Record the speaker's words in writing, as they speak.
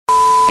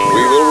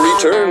We will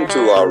return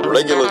to our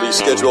regularly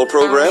scheduled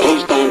program.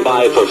 Please stand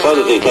by for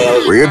further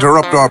details. We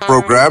interrupt our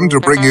program to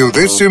bring you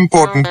this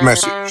important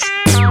message.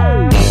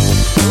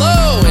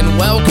 Hello, and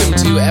welcome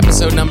to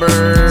episode number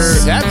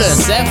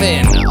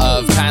 7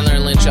 of Tyler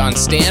and Lynch on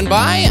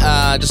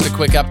Standby. Just a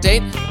quick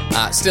update.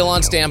 Still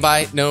on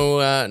standby.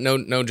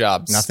 No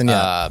jobs. Nothing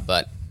yet.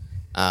 But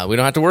we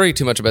don't have to worry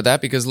too much about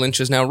that because Lynch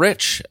is now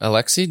rich.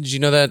 Alexi, did you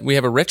know that we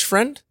have a rich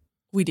friend?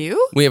 We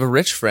do? We have a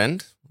rich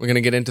friend. We're going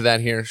to get into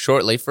that here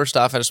shortly. First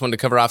off, I just wanted to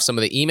cover off some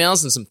of the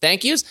emails and some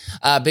thank yous.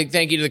 Big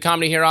thank you to the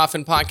Comedy Here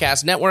Often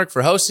Podcast Network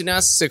for hosting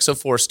us,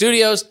 604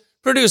 Studios,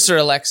 producer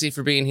Alexi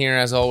for being here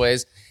as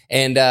always,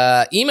 and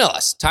email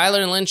us,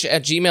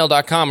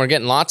 tylerandlynch@gmail.com. We're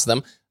getting lots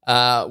of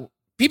them.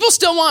 People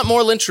still want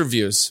more Lynch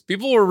reviews.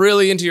 People were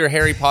really into your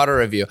Harry Potter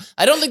review.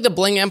 I don't think the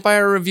Bling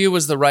Empire review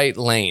was the right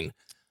lane.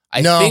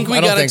 I think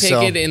we got to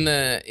take it in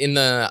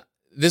the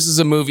this is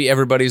a movie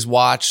everybody's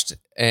watched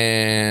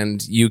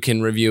and you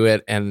can review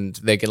it and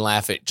they can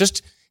laugh at.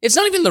 Just, it's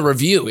not even the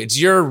review. It's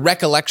your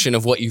recollection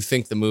of what you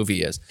think the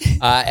movie is.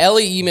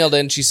 Ellie emailed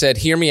in. She said,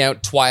 hear me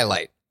out,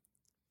 Twilight.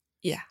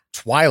 Yeah.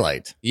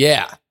 Twilight.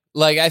 Yeah.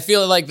 Like, I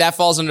feel like that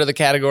falls under the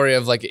category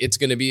of like, it's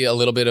going to be a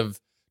little bit of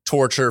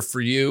torture for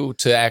you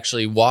to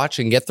actually watch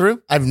and get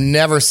through. I've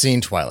never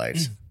seen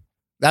Twilight.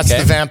 That's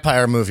the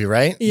vampire movie,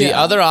 right? Yeah. The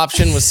other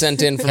option was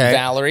sent in from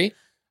Valerie.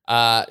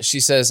 She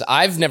says,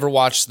 I've never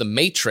watched The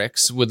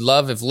Matrix. Would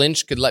love if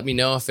Lynch could let me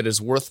know if it is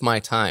worth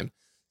my time.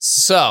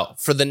 So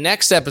for the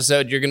next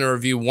episode, you're going to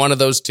review one of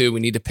those two.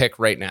 We need to pick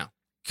right now.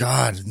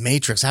 God,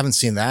 Matrix. I haven't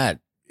seen that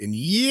in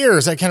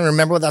years. I can't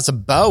remember what that's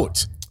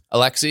about.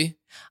 Alexi?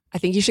 I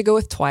think you should go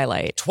with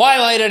Twilight.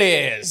 Twilight it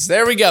is.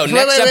 There we go. Wait,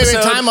 Next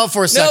episode. time out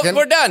for a second.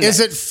 No, we're done.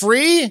 Is it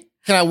free?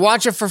 Can I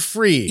watch it for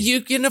free?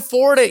 You can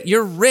afford it.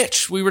 You're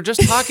rich. We were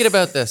just talking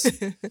about this.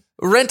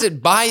 Rent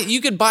it. You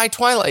could buy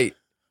Twilight.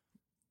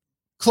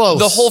 Close.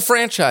 The whole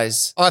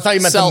franchise. Oh, I thought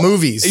you meant the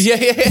movies. Yeah.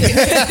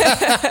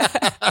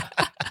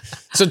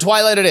 So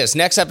Twilight it is.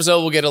 Next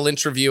episode, we'll get a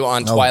Lynch review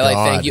on Twilight.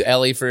 God. Thank you,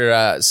 Ellie,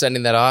 for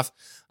sending that off.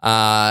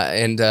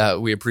 And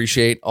we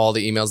appreciate all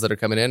the emails that are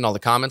coming in, all the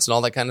comments and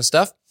all that kind of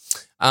stuff.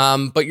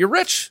 But you're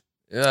rich.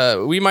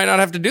 We might not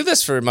have to do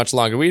this for much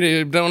longer.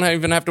 We don't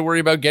even have to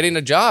worry about getting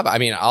a job. I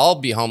mean, I'll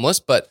be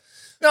homeless, but...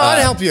 No, I'd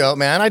help you out,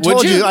 man. I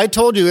told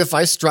you if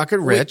I struck it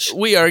rich.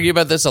 We argue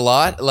about this a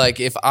lot. Like,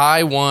 if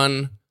I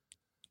won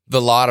the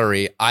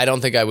lottery, I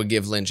don't think I would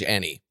give Lynch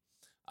any.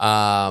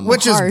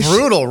 Which is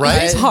brutal,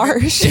 right? It's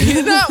harsh.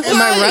 Am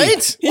I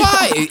right?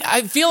 Why?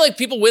 I feel like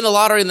people win the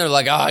lottery and they're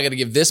like, oh, I got to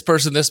give this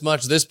person this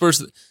much, this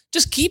person.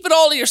 Just keep it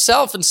all to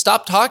yourself and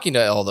stop talking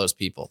to all those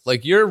people.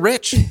 Like, you're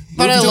rich.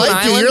 But I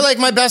like you. You're like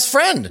my best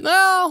friend.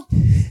 No.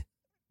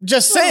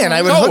 Just saying,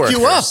 I would hook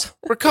you up.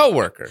 We're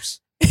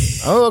coworkers.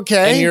 Oh,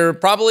 okay. And you're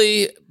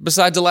probably,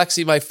 besides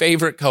Alexi, my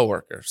favorite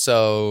coworker.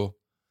 So...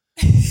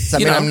 Does that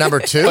mean I'm number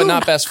 2? But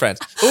not best friends.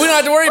 But we don't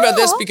have to worry about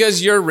this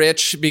because you're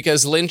rich,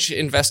 because Lynch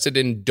invested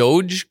in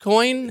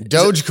Dogecoin.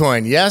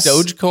 Dogecoin, yes.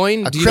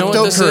 Dogecoin? A Do you know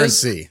what this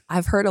is? cryptocurrency.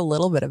 I've heard a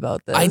little bit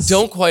about this. I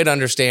don't quite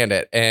understand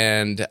it.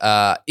 And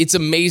it's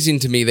amazing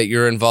to me that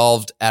you're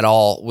involved at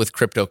all with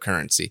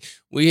cryptocurrency.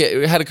 We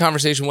had a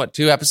conversation,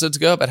 2 episodes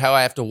ago, about how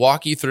I have to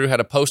walk you through how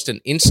to post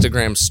an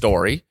Instagram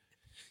story.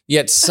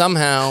 Yet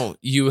somehow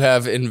you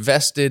have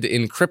invested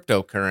in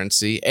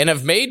cryptocurrency and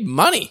have made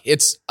money.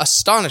 It's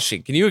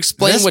astonishing. Can you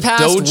explain This what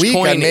past Dogecoin week,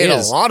 I made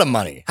is? a lot of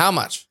money. How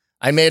much?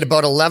 I made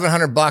about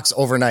 $1,100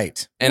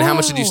 overnight. And how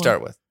much did you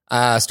start with?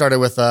 Started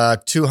with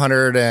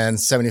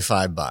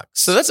 $275.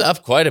 So that's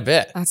up quite a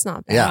bit. That's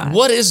not bad. Yeah.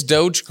 What is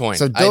Dogecoin?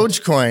 So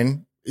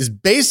Dogecoin is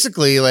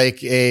basically like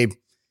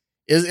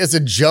it's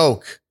a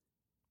joke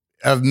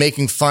of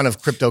making fun of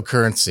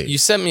cryptocurrency. You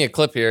sent me a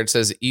clip here. It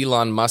says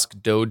Elon Musk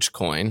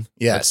Dogecoin.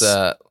 Yes.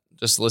 Let's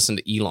just listen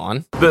to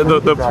Elon.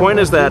 The point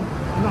is that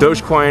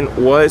Dogecoin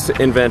was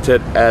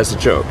invented as a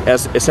joke,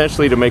 as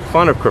essentially to make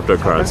fun of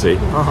cryptocurrency,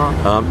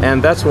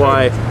 and that's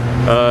why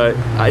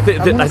I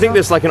think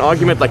there's like an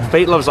argument like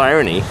fate loves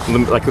irony.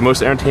 Like the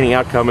most entertaining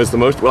outcome is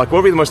what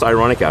would be the most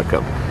ironic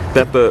outcome?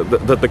 That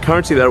the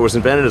currency that was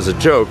invented as a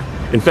joke,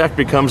 in fact,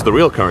 becomes the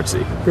real currency.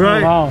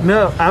 Right? Wow.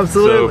 No,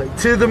 absolutely.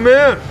 To the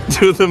moon.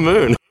 To the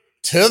moon.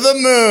 To the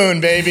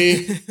moon,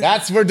 baby.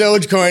 That's where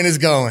Dogecoin is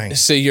going.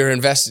 So you're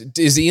invested.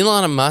 Is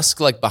Elon Musk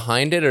like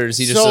behind it, or is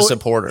he just a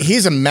supporter?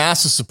 He's a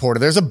massive supporter.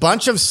 There's a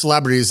bunch of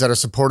celebrities that are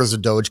supporters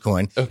of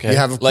Dogecoin. Okay. You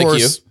have, of Like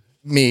course,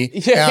 me.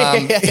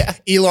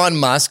 Elon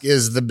Musk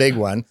is the big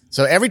one.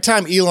 So every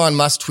time Elon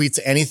Musk tweets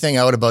anything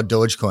out about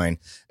Dogecoin,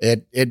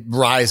 it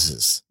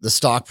rises. The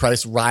stock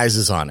price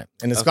rises on it.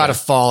 And it's got to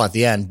fall at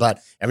the end.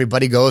 But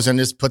everybody goes and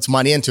just puts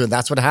money into it.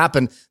 That's what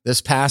happened this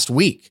past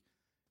week.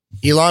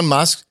 Elon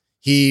Musk,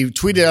 he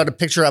tweeted out a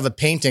picture of a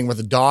painting with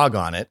a dog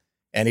on it.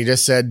 And he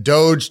just said,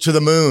 Doge to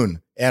the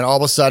moon. And all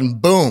of a sudden,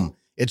 boom,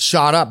 it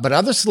shot up. But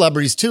other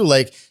celebrities too,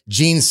 like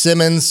Gene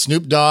Simmons,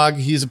 Snoop Dogg,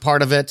 he's a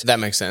part of it. That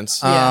makes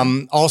sense.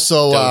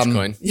 Also,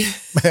 Dogecoin.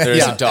 There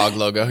is a dog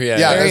logo. Yeah,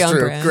 that's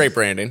true. Great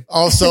branding.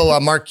 Also,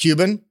 Mark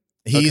Cuban,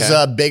 he's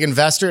a big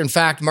investor. In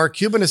fact, Mark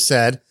Cuban has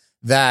said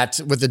that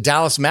with the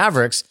Dallas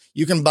Mavericks,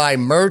 you can buy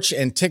merch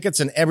and tickets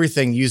and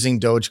everything using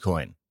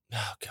Dogecoin.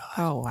 Oh, God.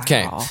 Oh, wow.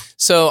 Okay.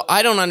 So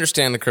I don't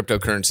understand the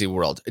cryptocurrency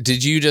world.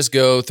 Did you just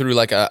go through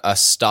like a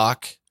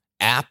stock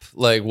app,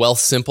 like Wealth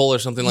Simple or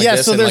something like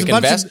this, so and there's like a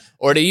bunch invest? of-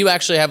 Or do you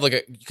actually have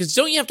like because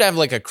don't you have to have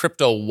like a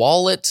crypto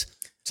wallet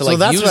to So like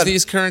that's use what-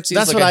 these currencies?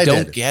 that's like, what I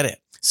don't did. get it.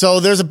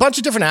 So there's a bunch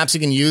of different apps you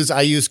can use.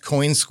 I use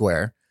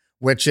CoinSquare,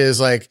 which is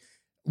like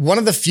one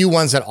of the few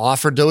ones that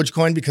offer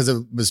Dogecoin because it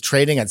was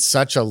trading at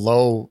such a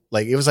low,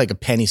 like it was like a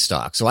penny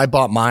stock. So I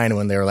bought mine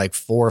when they were like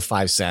 4 or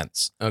 5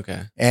 cents.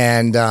 Okay.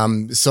 And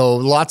so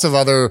lots of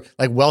other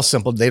like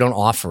Wealthsimple, they don't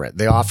offer it.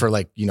 They offer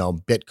like,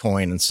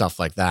 Bitcoin and stuff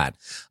like that.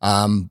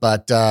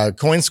 But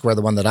CoinSquare,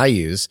 the one that I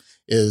use,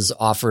 is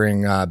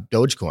offering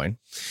Dogecoin.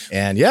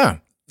 And yeah.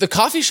 The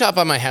coffee shop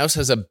by my house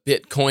has a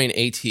Bitcoin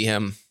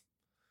ATM.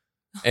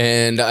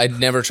 And I'd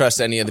never trust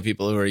any of the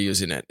people who are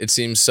using it. It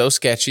seems so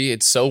sketchy.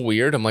 It's so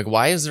weird. I'm like,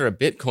 why is there a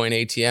Bitcoin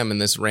ATM in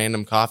this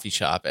random coffee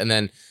shop? And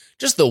then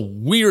just the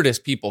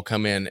weirdest people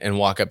come in and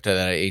walk up to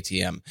that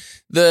ATM.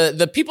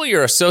 The people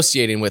you're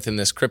associating with in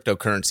this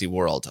cryptocurrency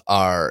world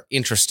are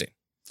interesting.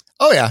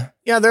 Oh, yeah.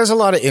 Yeah, there's a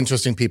lot of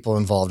interesting people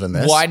involved in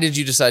this. Why did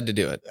you decide to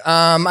do it?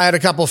 I had a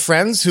couple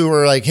friends who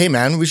were like, hey,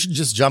 man, we should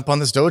just jump on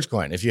this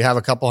Dogecoin. If you have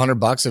a couple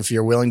 $100, if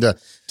you're willing to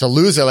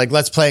lose it, like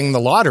let's playing the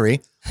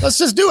lottery, let's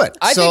just do it.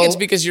 I think it's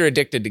because you're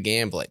addicted to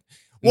gambling.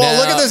 Well, Now-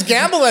 look at this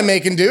gamble I'm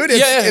making, dude.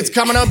 It's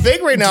coming out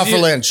big right now Do for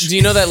you- Lynch. Do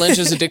you know that Lynch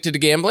is addicted to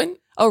gambling?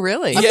 Oh,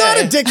 really? I'm not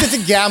addicted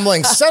to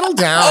gambling. Settle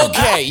down.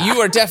 Okay, you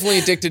are definitely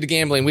addicted to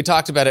gambling. We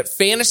talked about it.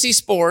 Fantasy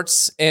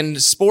sports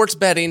and sports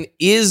betting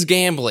is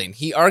gambling.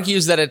 He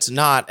argues that it's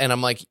not, and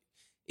I'm like,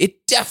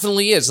 it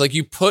definitely is. Like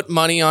you put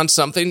money on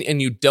something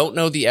and you don't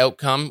know the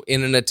outcome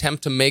in an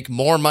attempt to make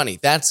more money.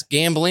 That's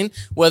gambling,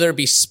 whether it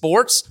be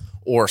sports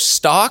or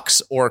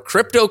stocks or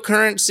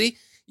cryptocurrency.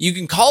 You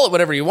can call it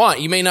whatever you want.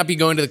 You may not be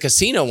going to the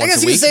casino I once guess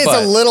a you week, could say it's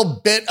but a little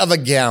bit of a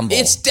gamble.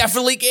 it's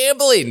definitely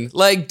gambling.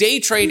 Like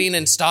day trading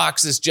in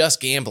stocks is just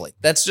gambling.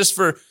 That's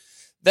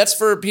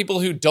for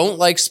people who don't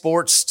like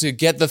sports to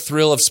get the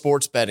thrill of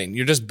sports betting.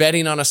 You're just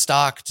betting on a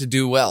stock to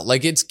do well.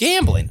 Like it's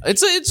gambling.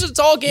 It's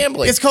all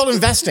gambling. It's called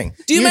investing.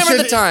 Do you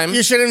remember the time-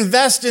 You should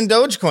invest in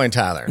Dogecoin,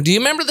 Tyler. Do you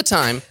remember the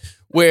time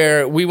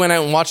where we went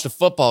out and watched a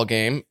football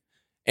game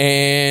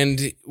and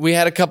we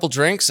had a couple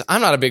drinks?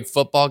 I'm not a big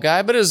football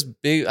guy, but it was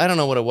big. I don't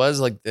know what it was,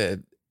 like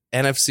the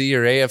NFC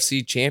or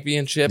AFC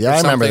championship. Yeah, or I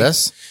remember something.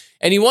 this.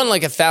 And he won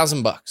like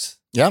 $1,000.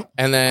 Yep.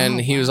 And then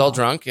he was all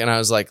drunk, and I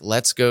was like,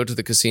 let's go to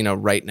the casino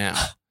right now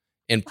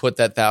and put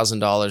that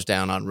 $1,000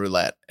 down on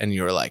roulette. And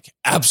you were like,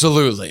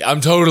 absolutely,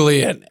 I'm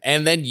totally in.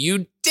 And then you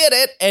did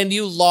it, and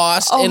you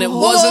lost, and it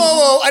wasn't.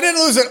 Whoa. I didn't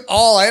lose it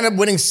all. I ended up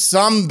winning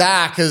some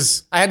back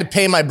because I had to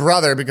pay my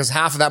brother because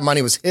half of that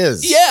money was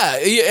his. Yeah,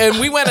 and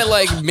we went at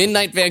like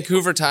midnight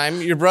Vancouver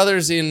time. Your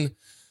brother's in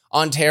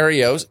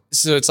Ontario,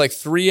 so it's like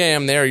 3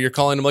 a.m. there. You're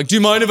calling him like, do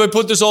you mind if I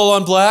put this all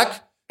on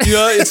black?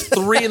 Yeah, it's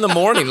 3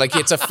 a.m. Like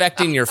it's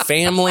affecting your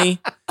family.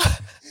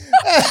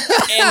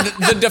 And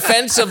the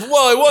defense of,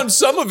 well, I want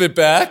some of it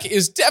back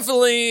is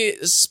definitely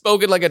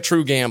spoken like a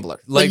true gambler.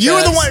 Like you were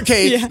the that's- one.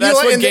 Okay, you know That's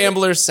what in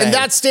gamblers say. In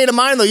that state of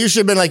mind, though, you should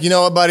have been like, you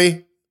know what,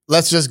 buddy?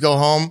 Let's just go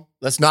home.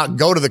 Let's not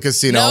go to the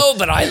casino. No,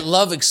 but I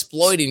love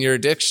exploiting your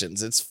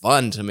addictions. It's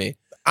fun to me.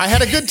 I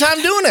had a good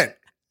time doing it.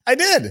 I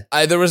did.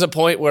 There was a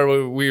point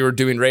where we were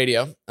doing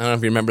radio. I don't know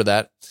if you remember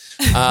that.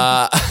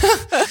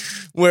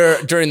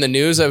 Where during the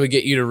news, I would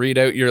get you to read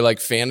out your like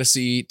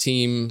fantasy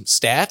team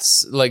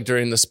stats, like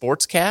during the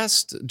sports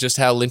cast, just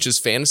how Lynch's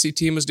fantasy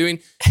team was doing,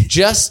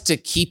 just to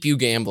keep you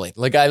gambling.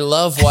 Like I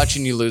love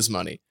watching you lose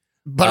money.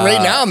 But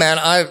right now, man,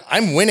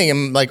 I'm winning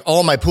in like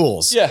all my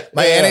pools. Yeah.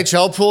 My Yeah.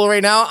 NHL pool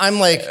right now, I'm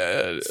like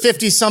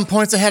 50 some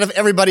points ahead of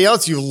everybody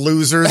else, you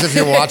losers, if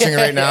you're watching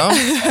right now.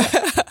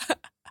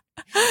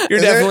 You're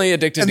definitely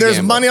addicted And to there's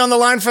gambling. money on the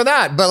line for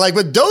that. But like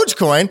with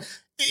Dogecoin,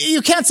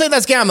 you can't say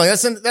that's gambling.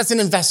 That's an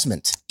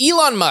investment.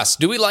 Elon Musk,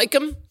 do we like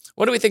him?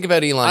 What do we think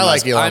about Elon I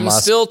Musk? like Elon I'm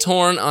Musk. still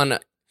torn on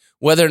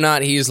whether or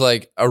not he's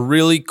like a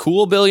really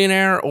cool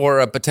billionaire or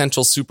a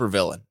potential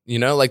supervillain. You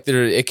know, like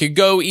it could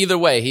go either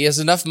way. He has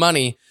enough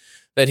money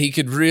that he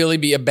could really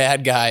be a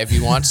bad guy if he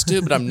wants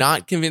to, but I'm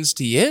not convinced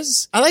he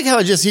is. I like how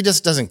he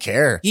just doesn't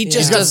care. He just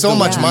He's got does so the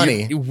much weird-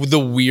 money. The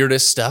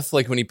weirdest stuff,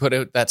 like when he put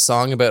out that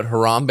song about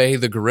Harambe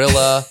the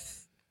gorilla,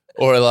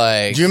 or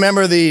like, Do you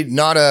remember the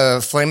not a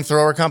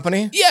flamethrower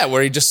company? yeah,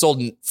 where he just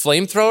sold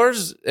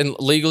flamethrowers and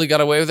legally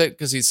got away with it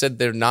because he said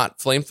they're not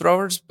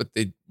flamethrowers, but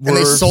they were. And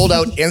they sold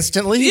out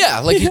instantly? Yeah,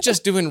 like he's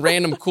just doing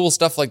random cool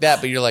stuff like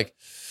that. But you're like,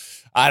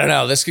 I don't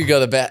know, this could go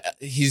the bad.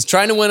 He's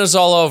trying to win us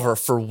all over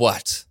for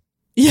what?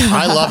 Yeah.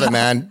 I love it,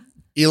 man.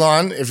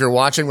 Elon, if you're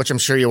watching, which I'm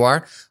sure you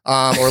are,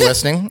 or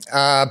listening,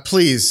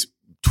 please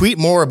tweet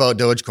more about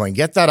Dogecoin.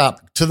 Get that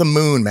up to the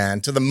moon, man,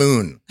 to the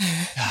moon.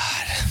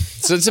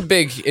 So it's a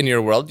big in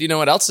your world. You know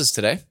what else is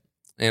today?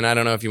 And I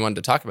don't know if you wanted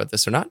to talk about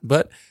this or not,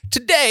 but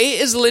today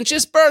is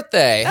Lynch's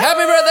birthday.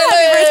 Happy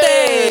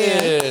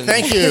birthday, Lynch!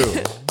 Thank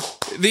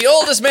you. The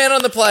oldest man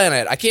on the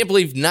planet. I can't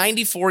believe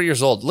 94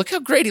 years old. Look how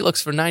great he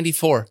looks for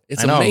 94.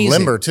 It's I know, amazing.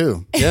 limber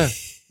too. Yeah,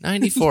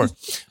 94.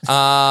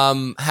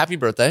 Happy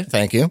birthday.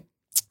 Thank you.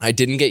 I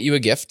didn't get you a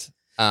gift, See,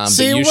 but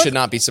you what- should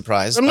not be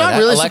surprised. I'm by not that.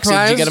 really Alexi,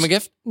 surprised. did you get him a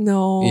gift?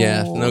 No.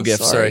 Yeah, no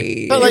gift.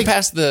 Sorry. But, But like-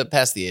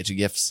 past the age of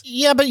gifts.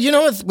 Yeah, but you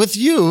know, with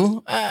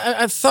you,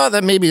 I thought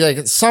that maybe like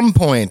at some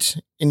point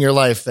in your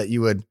life that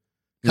you would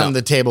come to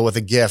the table with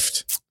a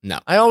gift. No.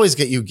 I always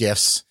get you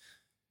gifts.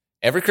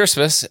 Every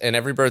Christmas and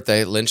every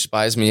birthday, Lynch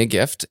buys me a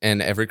gift,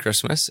 and every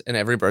Christmas and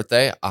every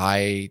birthday,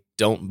 I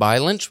don't buy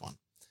Lynch one.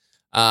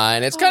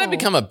 And it's kind of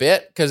become a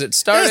bit because it Yeah,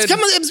 started.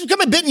 it's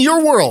become a bit in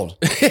your world.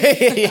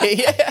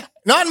 yeah.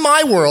 Not in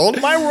my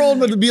world. My world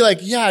would be like,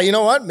 yeah, you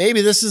know what?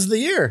 Maybe this is the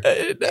year.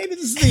 Maybe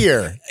this is the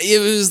year. It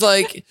was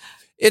like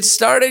it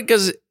started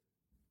because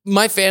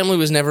my family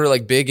was never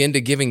like big into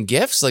giving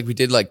gifts. Like we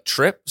did like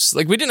trips.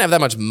 Like we didn't have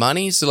that much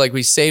money, so like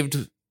we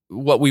saved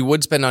what we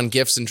would spend on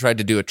gifts and tried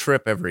to do a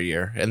trip every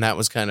year, and that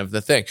was kind of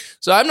the thing.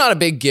 So I'm not a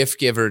big gift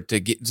giver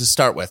to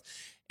start with.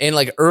 And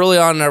like early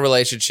on in our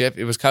relationship,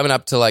 it was coming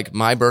up to like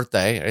my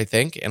birthday, I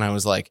think, and I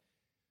was like,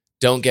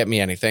 don't get me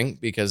anything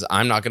because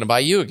I'm not going to buy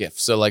you a gift.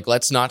 So like,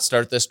 let's not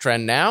start this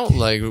trend now.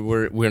 Like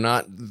we're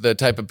not the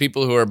type of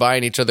people who are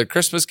buying each other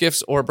Christmas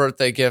gifts or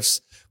birthday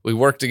gifts. We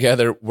work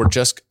together. We're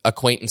just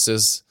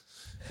acquaintances.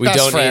 We Best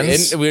don't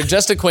friends. need, we're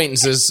just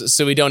acquaintances,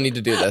 so we don't need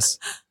to do this.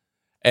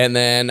 And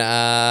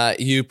then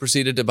you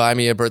proceeded to buy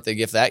me a birthday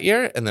gift that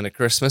year, and then a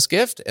Christmas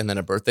gift, and then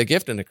a birthday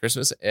gift, and a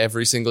Christmas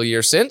every single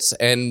year since.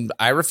 And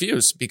I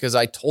refuse because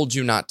I told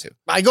you not to.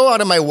 I go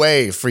out of my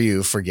way for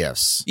you for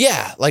gifts.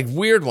 Yeah, like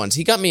weird ones.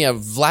 He got me a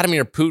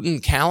Vladimir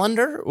Putin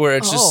calendar where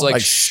it's just Oh. like,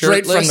 Like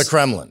straight from the shirtless.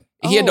 Kremlin.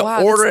 He had to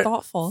wow, order that's it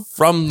thoughtful.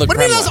 from the What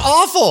do you mean Kremlin. that's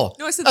awful?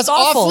 No, I said that's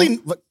thoughtful. awfully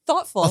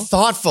Thoughtful.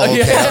 thoughtful.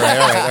 Okay,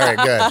 all right,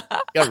 good.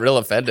 Got real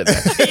offended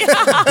there.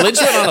 Lynch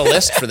went on a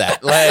list for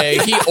that.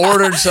 Like he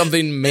ordered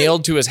something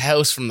mailed to his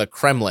house from the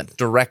Kremlin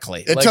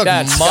directly. It like, took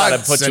that's gotta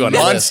months put you and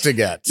on a months list. to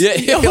get. Yeah,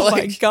 yeah, Oh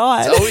my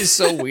God. It's always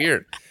so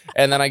weird.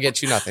 And then I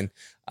get you nothing.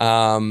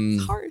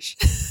 Harsh.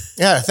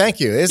 Yeah, thank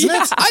you. Isn't it?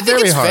 It's I think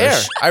very it's harsh.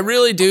 fair. I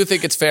really do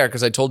think it's fair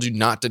because I told you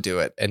not to do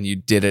it and you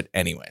did it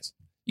anyways.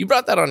 You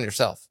brought that on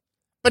yourself.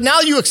 But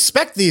now you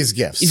expect these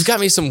gifts. You've got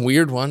me some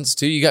weird ones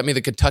too. You got me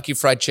the Kentucky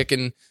Fried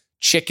Chicken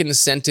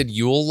scented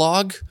Yule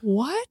log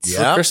What? for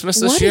Yeah. Christmas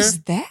this What year.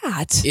 is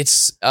that?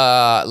 It's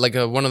like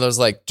one of those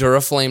like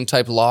Duraflame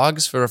type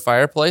logs for a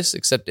fireplace,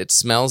 except it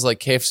smells like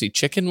KFC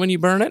chicken when you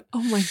burn it.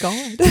 Oh my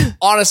God.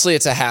 Honestly,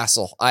 it's a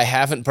hassle. I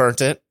haven't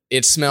burnt it.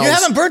 It smells. You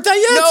haven't burnt that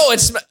yet? No,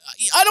 it's.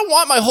 I don't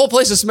want my whole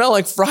place to smell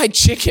like fried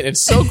chicken. It's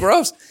so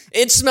gross.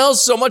 It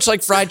smells so much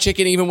like fried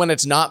chicken, even when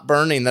it's not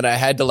burning, that I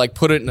had to like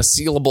put it in a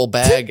sealable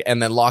bag and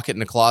then lock it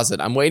in a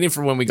closet. I'm waiting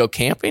for when we go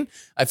camping.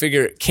 I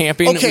figure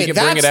camping, we Okay, can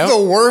bring it that's out.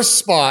 the worst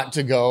spot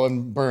to go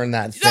and burn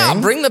that thing. Yeah,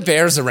 bring the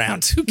bears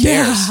around. Who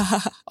cares?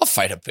 I'll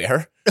fight a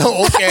bear.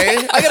 Okay.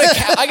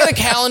 I got a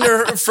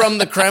calendar from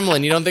the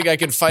Kremlin. You don't think I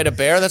could fight a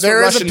bear? That's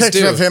There what is a Russians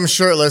picture do. of him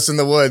shirtless in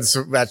the woods.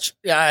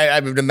 I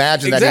would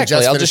imagine that he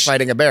just I'll finished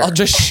fighting a bear. I'll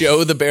just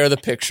show the bear the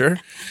picture,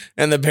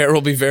 and the bear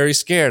will be very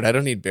scared. I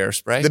don't need bear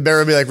spray. The bear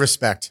would be like,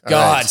 respect. All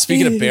God, right.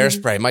 speaking of bear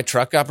spray, my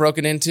truck got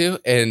broken into,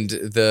 and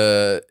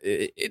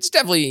it's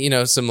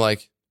definitely some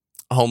like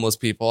homeless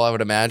people, I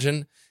would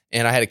imagine.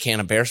 And I had a can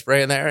of bear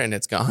spray in there, and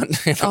it's gone.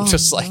 And I'm Oh,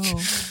 just like,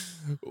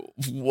 no.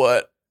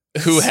 what?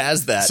 Who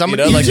has that?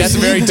 Somebody like just that's a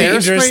very leave bear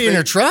dangerous spray in thing.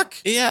 your truck?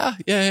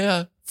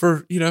 Yeah.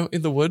 For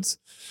in the woods.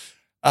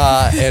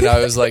 And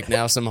I was like,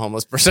 now some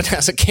homeless person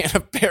has a can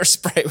of bear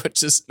spray,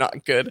 which is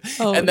not good.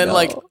 Oh, and then no.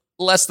 like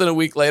less than a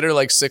week later,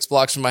 like 6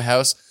 blocks from my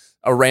house,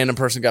 a random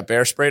person got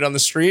bear sprayed on the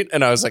street,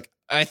 and I was like,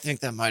 I think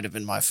that might have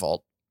been my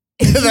fault.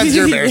 That's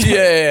your bear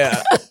spray.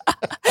 Yeah.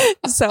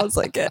 Sounds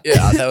like it.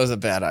 Yeah, that was a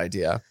bad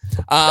idea.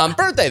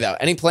 Birthday though.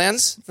 Any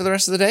plans for the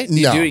rest of the day?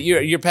 No.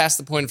 You're past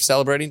the point of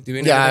celebrating.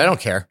 Doing Yeah, I anything? don't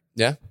care.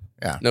 Yeah.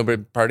 Yeah. No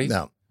big parties.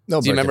 No Do you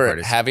birthday remember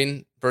parties.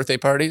 having birthday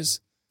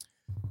parties?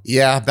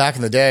 Yeah, back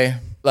in the day.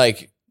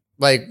 Like,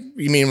 Like,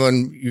 you mean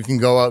when you can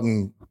go out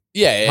and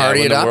yeah,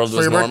 Party when it the up world for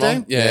was your normal.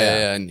 birthday?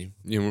 Yeah. And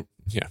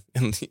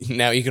and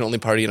now you can only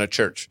party in a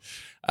church.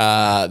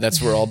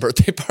 That's where all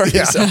birthday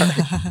parties are.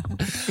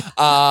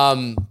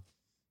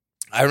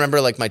 I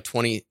remember like my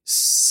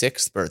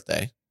 26th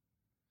birthday.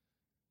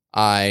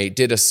 I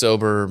did a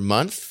sober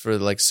month for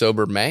like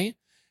sober May,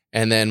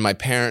 and then my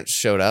parents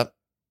showed up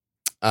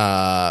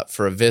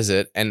for a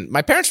visit, and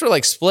my parents were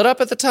like split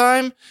up at the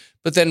time,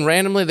 but then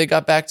randomly they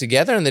got back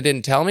together and they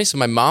didn't tell me. So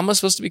my mom was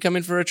supposed to be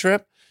coming for a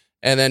trip,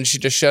 and then she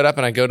just showed up,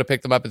 and I go to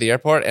pick them up at the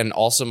airport, and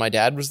also my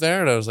dad was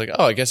there, and I was like,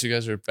 oh, I guess you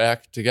guys are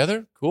back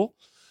together. Cool.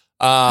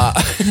 And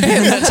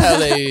that's how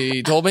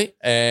they told me.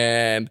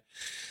 And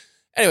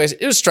anyways,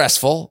 it was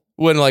stressful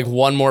when like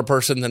one more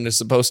person than is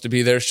supposed to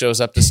be there shows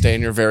up to stay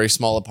in your very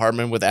small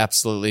apartment with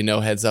absolutely no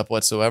heads up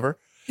whatsoever.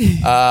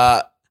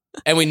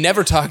 And we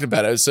never talked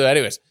about it. So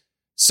anyways,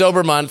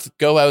 sober month,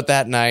 go out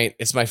that night.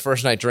 It's my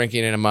first night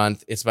drinking in a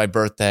month. It's my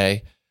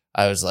birthday.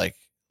 I was like,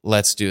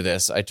 let's do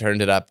this. I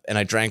turned it up and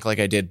I drank like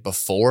I did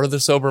before the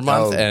sober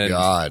month. Oh, and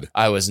God.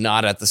 I was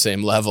not at the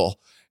same level.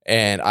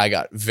 And I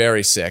got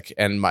very sick.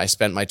 And I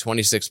spent my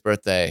 26th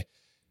birthday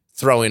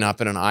throwing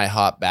up in an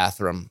IHOP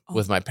bathroom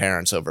with my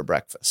parents over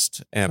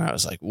breakfast. And I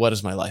was like, what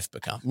has my life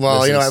become?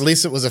 Well, This is- at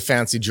least it was a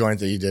fancy joint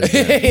that you did.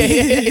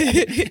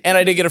 There. and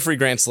I did get a free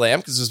Grand Slam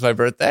because it was my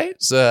birthday.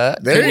 So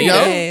There couldn't you eat go.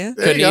 it. Hey.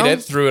 There Couldn't you eat go.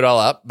 it. Threw it all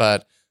up.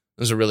 But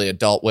it was a really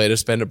adult way to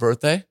spend a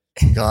birthday.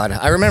 God,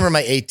 I remember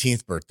my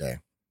 18th birthday.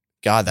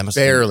 God, that must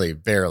Barely.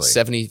 have been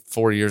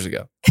 74 years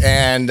ago.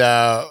 And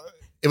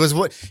it was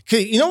what,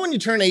 when you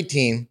turn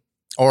 18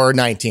 or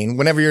 19,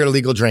 whenever you're at a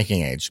legal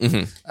drinking age,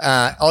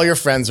 all your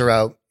friends are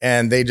out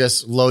and they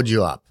just load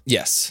you up.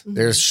 Yes.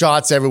 There's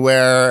shots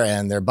everywhere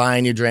and they're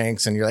buying you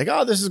drinks and you're like,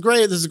 oh, this is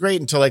great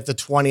until like the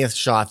 20th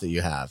shot that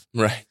you have.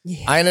 Right.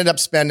 I ended up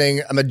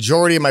spending a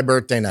majority of my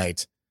birthday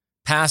night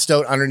passed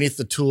out underneath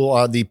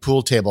the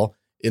pool table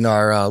in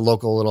our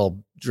local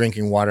little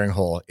drinking watering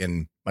hole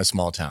in my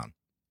small town.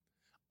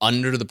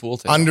 Under the pool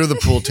table. Under the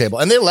pool table.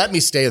 And they let me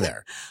stay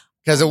there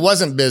because it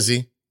wasn't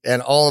busy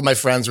and all of my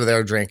friends were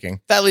there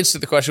drinking. That leads to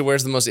the question,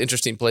 where's the most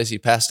interesting place you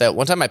passed out?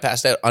 One time I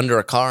passed out under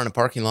a car in a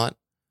parking lot.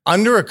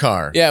 Under a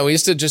car? Yeah, we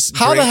used to just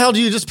How the hell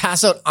do you just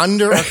pass out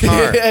under a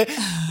car?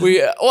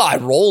 I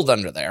rolled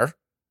under there.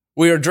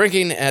 We were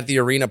drinking at the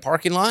arena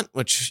parking lot,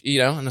 which, in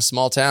a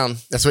small town,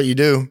 That's what you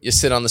do. you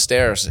sit on the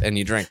stairs and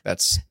you drink.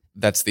 That's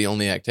the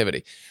only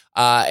activity.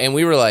 And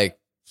we were like,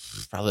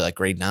 probably like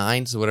grade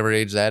 9, so whatever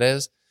age that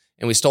is.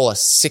 And we stole a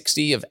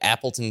 60 of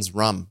Appleton's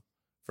rum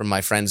from my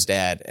friend's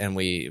dad. And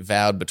we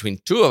vowed between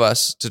two of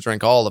us to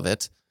drink all of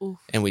it. Oof.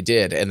 And we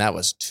did. And that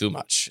was too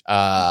much.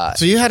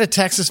 So you had a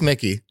Texas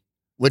Mickey,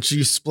 which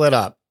you split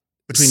up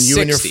between you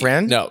and your 60.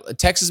 friend? No, a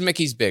Texas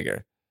Mickey's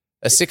bigger.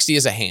 A 60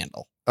 is a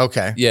handle.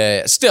 Okay.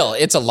 Yeah. Still,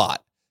 it's a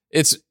lot.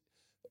 It's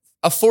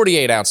a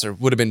 48 ouncer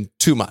would have been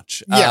too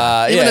much.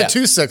 Yeah. Even yeah. a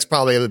 2.6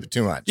 probably a little bit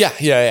too much.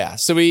 Yeah.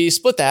 So we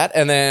split that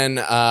and then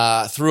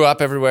threw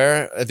up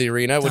everywhere at the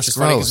arena, which That's is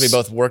funny because we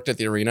gross. both worked at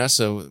the arena.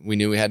 So we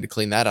knew we had to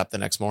clean that up the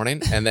next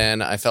morning. And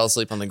then I fell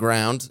asleep on the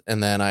ground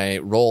and then I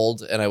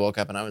rolled and I woke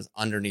up and I was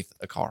underneath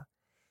a car.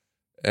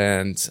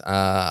 And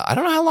I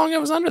don't know how long I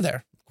was under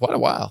there. Quite a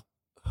while.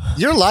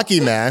 You're lucky,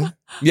 man.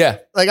 Yeah.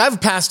 Like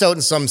I've passed out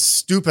in some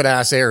stupid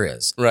ass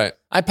areas. Right.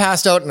 I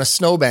passed out in a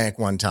snowbank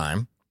one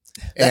time.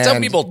 That's how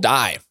and- people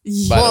die.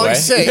 By Well, the way.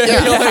 say,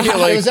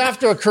 yeah. It was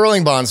after a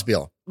curling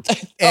bonspiel.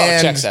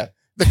 Checks out.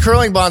 The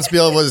curling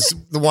bonspiel was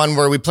the one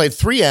where we played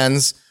 3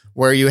 ends,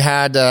 where you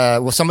had,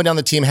 somebody on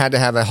the team had to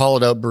have a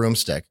hollowed out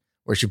broomstick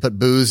where she put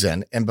booze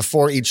in. And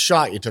before each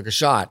shot, you took a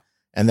shot.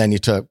 And then you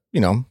took,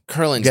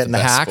 Curling's get in the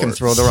best hack and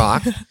sport. throw the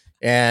rock.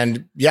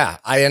 And yeah,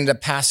 I ended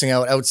up passing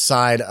out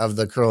outside of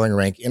the curling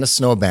rink in a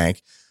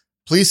snowbank.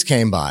 Police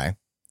came by,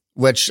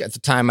 which at the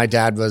time my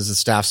dad was a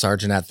staff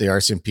sergeant at the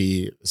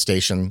RCMP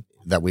station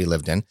that we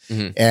lived in.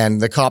 Mhm.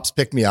 And the cops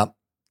picked me up,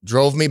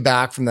 drove me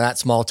back from that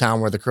small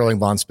town where the curling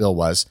bonspiel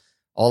was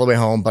all the way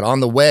home. But on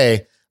the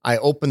way, I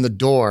opened the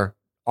door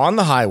on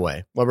the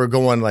highway while we're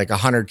going like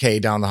 100K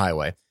down the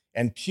highway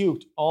and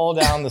puked all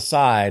down the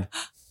side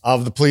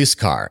of the police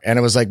car. And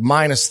it was like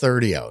minus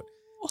 30 out.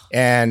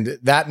 And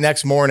that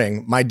next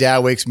morning, my dad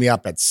wakes me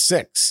up at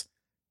 6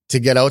 to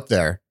get out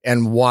there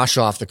and wash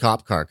off the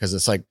cop car because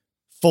it's like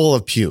full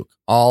of puke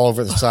all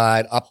over the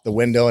side, up the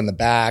window in the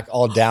back,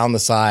 all down the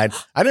side.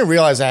 I didn't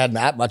realize I had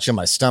that much in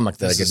my stomach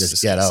that This I could is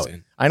just get out.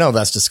 disgusting. I know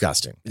that's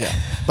disgusting. Yeah.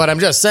 But I'm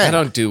just saying. I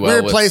don't do well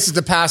Weird with- places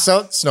to pass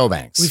out,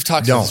 snowbanks. We've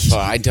talked about this before.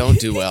 I don't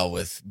do well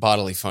with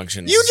bodily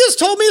functions. You just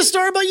told me a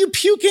story about you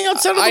puking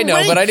outside of the I know,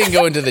 rink. but I didn't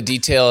go into the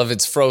detail of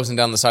it's frozen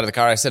down the side of the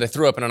car. I said I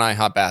threw up in an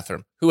IHOP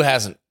bathroom. Who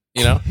hasn't?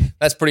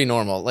 That's pretty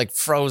normal. Like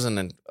frozen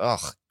and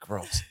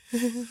gross.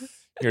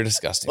 You're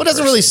disgusting. Well, it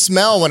doesn't really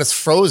smell when it's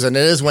frozen.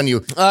 It is when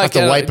you have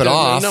to wipe it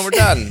off. No, we're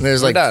done.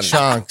 There's We're like done.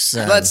 chunks.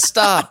 and- Let's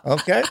stop.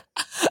 Okay.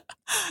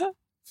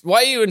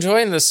 Why are you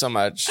enjoying this so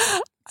much?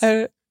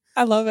 I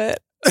love it.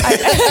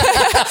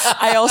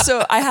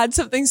 I had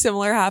something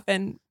similar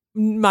happen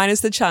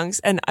minus the chunks,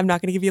 and I'm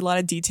not going to give you a lot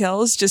of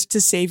details just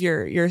to save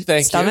your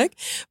Thank stomach.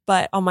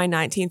 But on my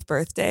 19th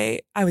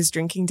birthday, I was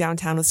drinking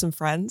downtown with some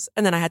friends,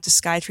 and then I had to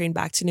SkyTrain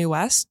back to New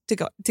West to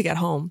get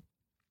home.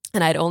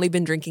 And I'd only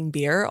been drinking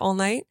beer all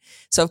night.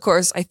 So of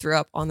course I threw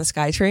up on the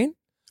SkyTrain.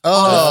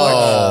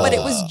 Oh. But it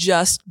was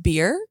just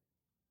beer.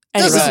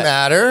 And it Doesn't was-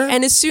 matter.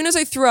 And as soon as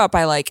I threw up,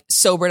 I like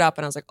sobered up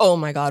and I was like, oh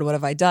my God, what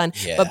have I done?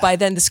 Yeah. But by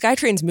then the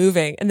SkyTrain's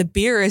moving and the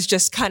beer is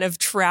just kind of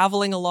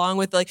traveling along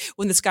with, like,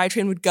 when the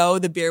SkyTrain would go,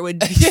 the beer would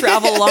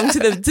travel along to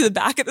the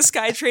back of the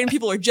SkyTrain.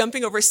 People are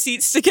jumping over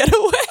seats to get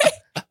away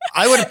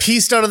I would have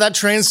pieced out of that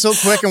train so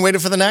quick and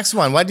waited for the next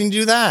one. Why didn't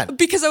you do that?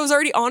 because I was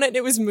already on it and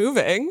it was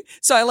moving.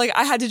 So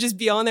I had to just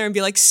be on there and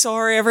be like,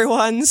 sorry,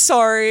 everyone,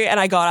 sorry. And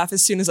I got off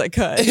as soon as I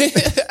could.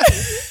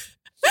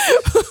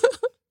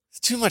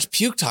 Too much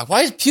puke talk.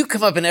 Why does puke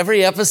come up in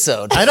every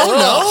episode? I don't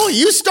know.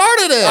 You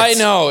started it. I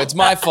know. It's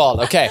my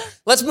fault. Okay,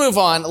 let's move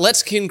on.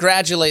 Let's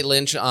congratulate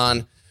Lynch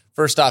on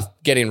First off,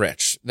 getting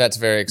rich. That's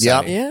very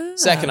exciting. Yeah.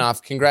 Second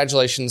off,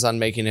 congratulations on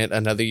making it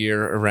another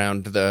year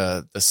around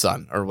the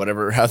sun or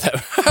whatever, however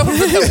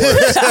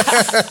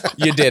that works.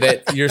 You did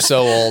it. You're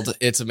so old.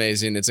 It's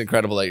amazing. It's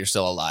incredible that you're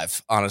still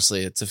alive.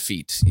 Honestly, it's a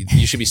feat.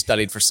 You should be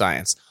studied for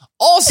science.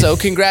 Also,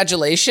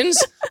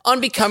 congratulations on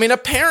becoming a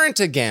parent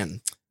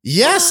again.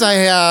 Yes, I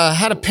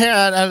had a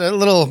parent, a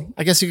little,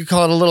 I guess you could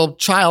call it a little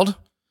child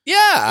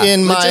Yeah.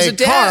 in which is my a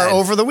dad. car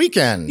over the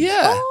weekend.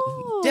 Yeah.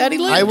 Oh. Daddy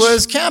Lynch. I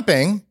was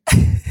camping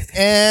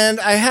and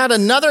I had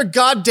another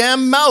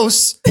goddamn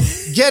mouse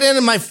get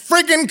into my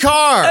friggin'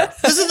 car.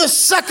 This is the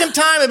second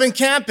time I've been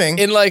camping.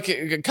 in like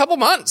a couple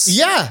months.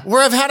 Yeah,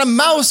 where I've had a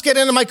mouse get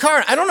into my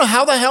car. I don't know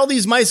how the hell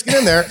these mice get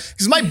in there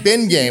because my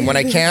bin game when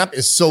I camp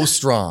is so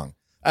strong.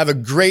 I have a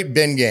great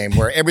bin game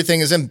where everything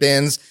is in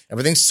bins,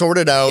 everything's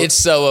sorted out. It's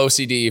so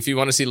OCD. If you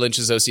want to see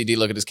Lynch's OCD,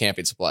 look at his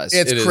camping supplies.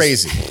 It's It is-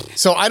 crazy.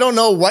 So I don't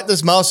know what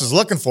this mouse is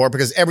looking for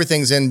because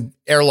everything's in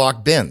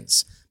airlock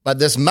bins. But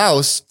this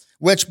mouse,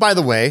 which by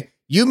the way,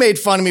 you made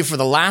fun of me for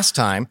the last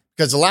time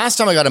because the last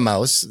time I got a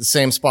mouse, the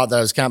same spot that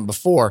I was camping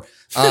before,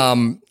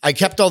 I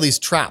kept all these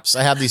traps.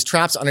 I have these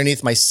traps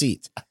underneath my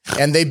seat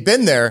and they've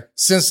been there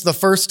since the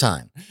first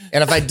time.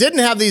 And if I didn't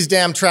have these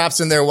damn traps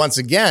in there once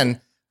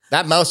again,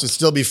 that mouse would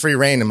still be free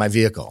reign in my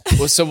vehicle.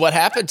 Well, so what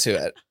happened to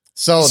it?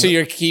 So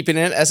You're keeping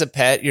it as a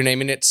pet. You're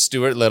naming it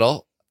Stuart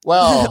Little.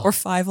 well, Or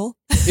Fievel.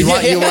 you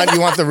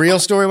want the real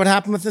story? What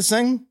happened with this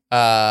thing?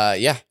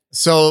 Yeah.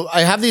 So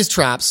I have these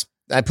traps.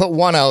 I put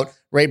one out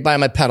right by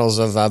my pedals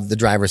of the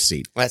driver's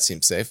seat. That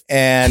seems safe.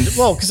 And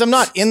well, because I'm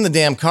not in the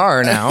damn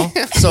car now,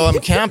 so I'm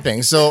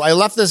camping. So I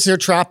left this here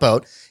trap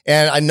out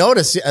and I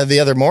noticed the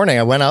other morning,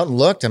 I went out and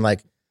looked. I'm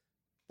like,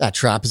 that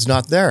trap is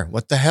not there.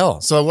 What the hell?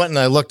 So I went and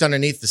I looked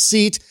underneath the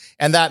seat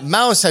and that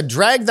mouse had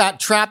dragged that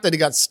trap that he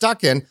got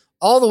stuck in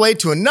all the way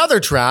to another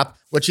trap,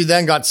 which he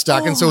then got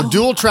stuck in. So a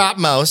dual trap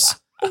mouse.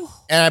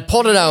 And I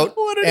pulled it out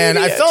and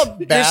I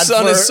felt bad. Your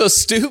son for, is so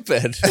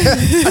stupid. I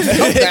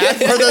felt bad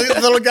for the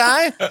little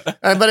guy.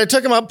 But I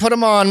took him up, put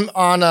him on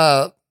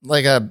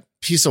like a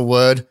piece of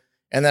wood,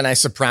 and then I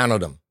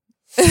sopranoed him.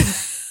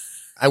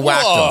 I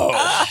whacked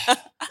him.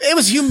 It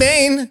was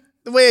humane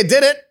the way I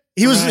did it.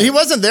 He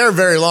wasn't there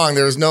very long.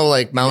 There was no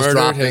like mouse Murdered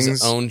droppings.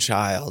 his own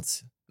child.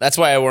 That's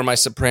why I wore my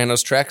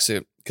Sopranos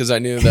tracksuit because I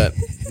knew that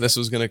this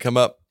was going to come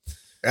up.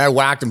 I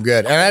whacked him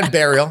good. And I had a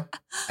burial.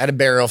 I had a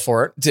burial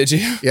for it. Did you?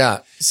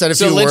 Yeah. Said a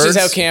So few Lynch words. is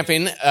out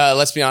camping.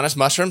 Let's be honest.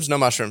 Mushrooms? No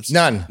mushrooms.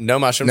 None. No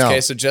mushrooms. No.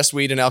 Okay, so just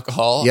weed and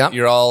alcohol. Yep.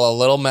 You're all a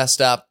little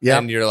messed up. Yep.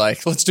 And you're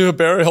like, let's do a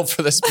burial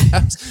for this.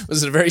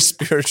 Was it a very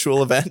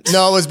spiritual event?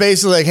 No, it was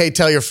basically like, hey,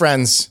 tell your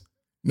friends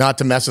not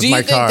to mess with Do you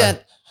my think car.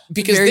 that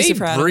because Very they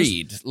Sopranos.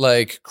 breed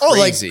like Oh,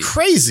 like crazy?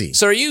 crazy.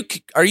 So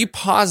are you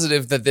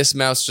positive that this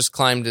mouse just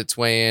climbed its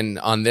way in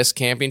on this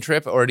camping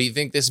trip, or do you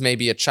think this may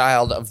be a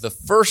child of the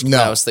first No.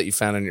 mouse that you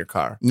found in your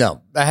car?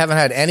 No, I haven't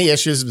had any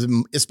issues.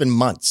 It's been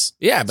months.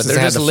 Yeah, but since I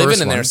they're had just the living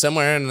first in there one.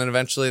 somewhere, and then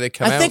eventually they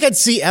come I out. think I'd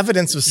see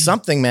evidence of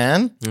something,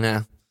 man.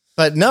 yeah,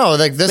 But no,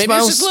 like this maybe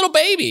mouse. it's just a little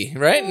baby,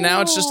 right? And now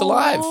it's just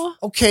alive.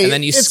 Okay, And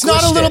then you it's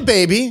not a squished little it.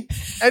 baby.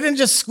 I didn't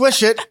just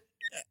squish it.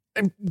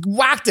 I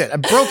whacked it. I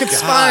broke its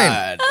spine.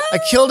 God. I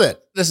killed it.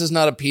 This is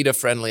not a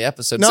PETA-friendly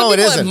episode. No, Some it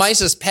people have isn't.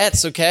 mice as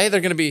pets, okay? They're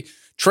going to be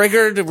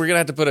triggered. We're going to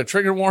have to put a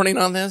trigger warning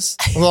on this.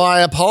 Well, I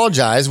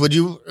apologize. Would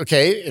you?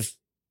 Okay, if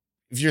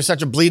you're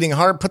such a bleeding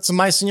heart, put some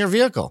mice in your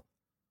vehicle.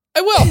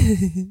 I will.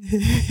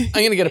 I'm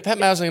going to get a pet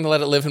mouse. I'm going to let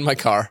it live in my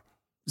car.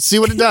 See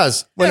what it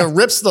does when it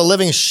rips the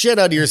living shit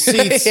out of your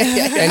seats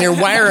and your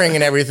wiring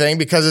and everything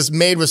because it's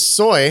made with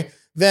soy.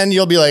 Then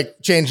you'll be like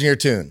changing your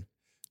tune.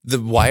 The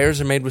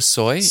wires are made with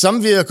soy?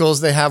 Some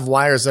vehicles they have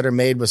wires that are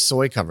made with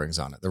soy coverings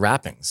on it, the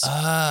wrappings.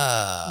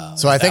 Oh.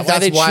 So I think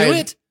that's they why. chew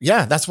it?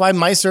 Yeah, that's why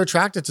mice are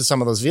attracted to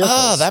some of those vehicles.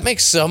 Oh, that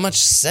makes so much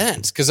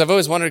sense. Because I've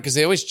always wondered, because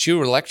they always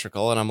chew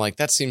electrical, and I'm like,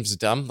 that seems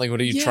dumb. Like,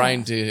 what are you Yeah.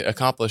 trying to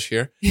accomplish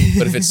here?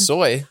 But if it's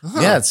soy,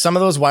 Yeah, some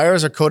of those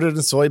wires are coated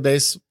in soy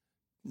base.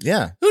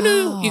 Yeah, who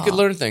knew you could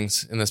learn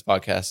things in this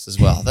podcast as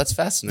well? That's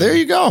fascinating. there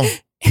you go.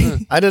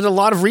 I did a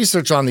lot of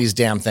research on these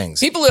damn things.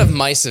 People who have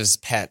mice as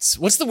pets.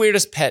 What's the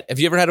weirdest pet? Have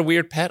you ever had a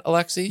weird pet,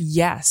 Alexi?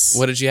 Yes.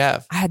 What did you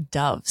have? I had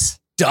doves.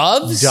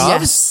 Doves? Doves?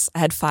 Yes. I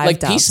had 5 Like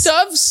doves. peace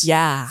doves?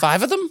 Yeah.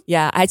 5 of them?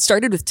 Yeah. I had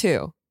started with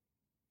 2.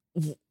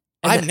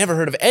 I've never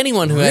heard of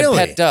anyone who Really?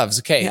 had pet doves.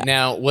 Okay, Yeah.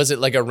 now was it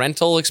like a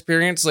rental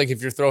experience? Like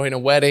if you're throwing a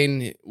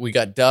wedding, we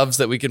got doves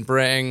that we can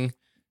bring.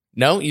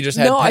 No, you just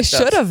had No, pet I doves.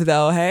 should have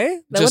though. Hey,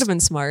 that Just- would have been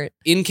smart.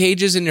 In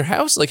cages in your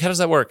house? Like how does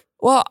that work?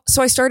 Well,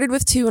 so I started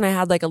with 2 and I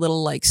had like a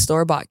little like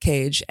store-bought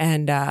cage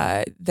and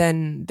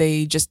then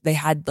they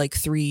had like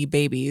 3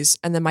 babies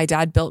and then my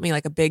dad built me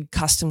like a big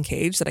custom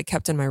cage that I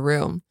kept in my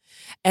room.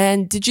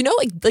 And did you know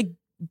like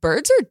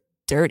birds are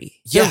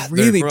dirty? They're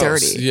really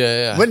gross. dirty.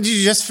 Yeah. When did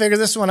you just figure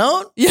this one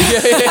out? Yeah.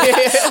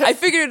 I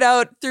figured it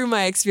out through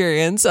my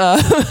experience.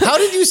 How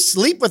did you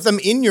sleep with them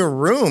in your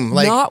room?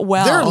 Like, Not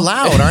well. They're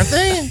loud, aren't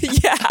they?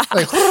 Yeah.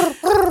 Like,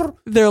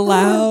 They're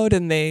loud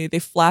and they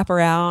flap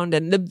around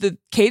and the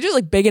cage is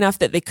like big enough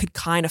that they could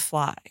kind of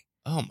fly.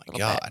 Oh my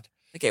god.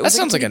 Like it That was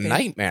sounds like a big thing.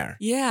 nightmare.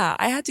 Yeah,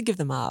 I had to give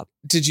them up.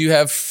 Did you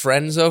have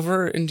friends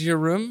over into your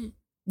room?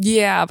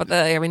 Yeah, but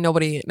I mean,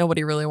 nobody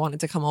really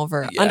wanted to come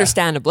over. Yeah.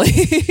 Understandably,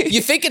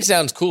 You think it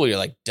sounds cool. You're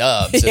like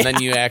doves, and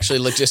then you actually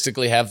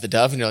logistically have the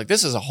dove, and you're like,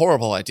 this is a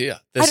horrible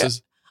idea.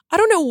 I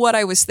don't know what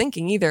I was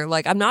thinking either.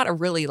 Like, I'm not a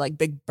really like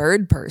big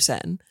bird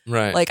person.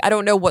 Right. Like, I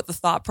don't know what the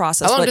thought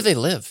process. How long but, do they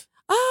live?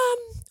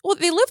 Well,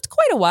 they lived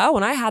quite a while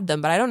when I had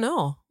them, but I don't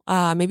know.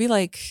 Maybe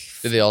like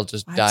Did they all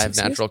just 5, die of 6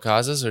 years? natural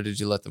causes, or did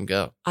you let them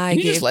go? I Can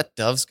you gave- just let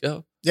doves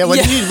go? Yeah, what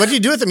did you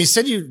do with them? You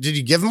said did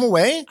you give them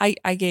away?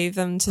 I gave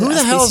them to Who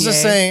the hell is just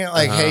SPCA. saying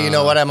like, hey, you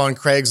know what? I'm on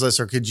Craigslist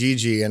or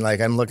Kijiji and like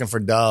I'm looking for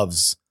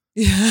doves.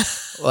 Yeah.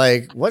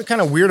 Like, what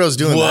kind of weirdos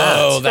doing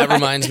Whoa, that? that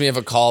reminds me of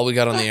a call we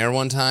got on the air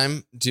one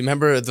time. Do you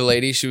remember the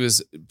lady? She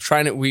was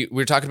trying to. We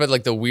were talking about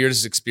like the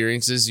weirdest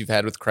experiences you've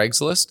had with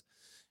Craigslist,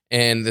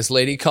 and this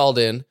lady called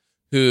in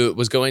who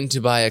was going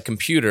to buy a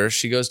computer.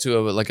 She goes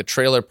to a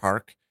trailer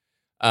park,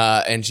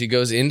 and she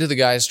goes into the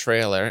guy's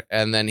trailer,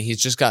 and then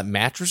he's just got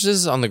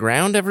mattresses on the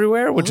ground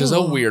everywhere, which is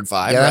a weird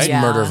vibe, Yeah, that's right?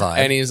 Yeah. murder vibe.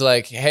 And he's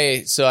like,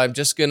 "Hey, so I'm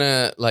just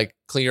gonna like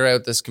clear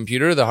out this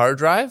computer, the hard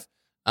drive.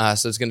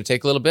 So it's gonna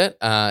take a little bit.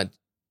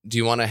 Do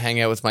you want to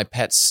hang out with my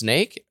pet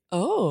snake?"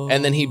 Oh.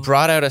 And then he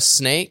brought out a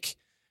snake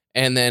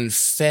and then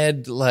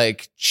fed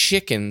like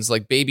chickens,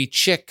 like baby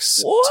chicks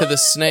to the What?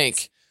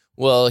 snake.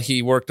 Well,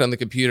 he worked on the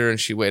computer and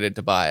she waited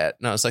to buy it.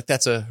 And I was like,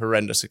 that's a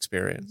horrendous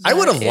experience. I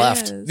would have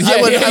left. Yes.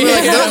 I would Yeah, I'd be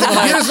like, yeah. the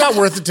computer's not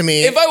worth it to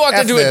me. If I walked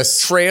F into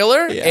this. a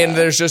trailer and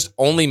there's just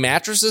only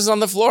mattresses on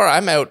the floor,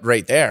 I'm out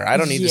right there. I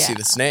don't need to see Yeah.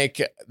 the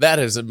snake. That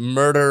is a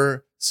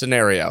murder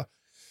scenario.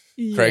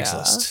 Yeah.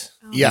 Craigslist.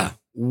 Yeah,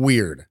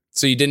 weird.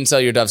 So you didn't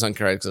sell your doves on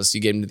Craigslist. You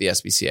gave them to the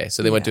SPCA.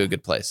 So they went to Yeah. a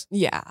good place.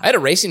 Yeah. I had a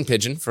racing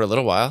pigeon for a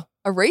little while.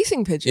 A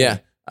racing pigeon.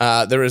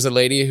 Yeah. There was a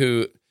lady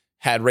who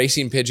had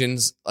racing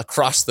pigeons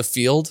across the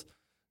field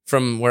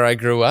from where I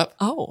grew up.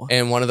 Oh.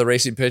 And one of the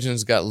racing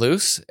pigeons got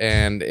loose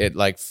and it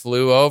like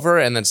flew over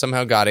and then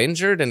somehow got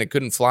injured and it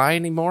couldn't fly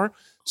anymore.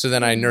 So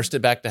then I nursed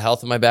it back to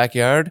health in my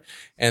backyard.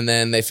 And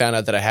then they found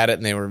out that I had it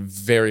and they were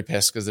very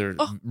pissed because they're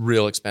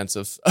real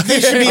expensive.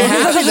 You should be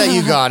happy that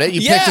you got it.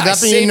 You picked it I up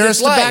and you saved nursed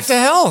its it back life. to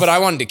health. But I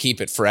wanted to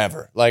keep it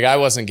forever. Like I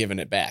wasn't giving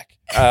it back.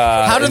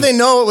 How do they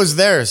know it was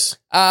theirs?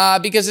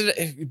 Because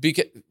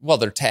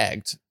they're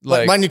tagged.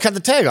 Like, Why didn't you cut the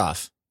tag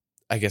off?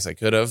 I guess I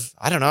could have.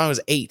 I don't know. I was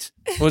 8.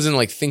 I wasn't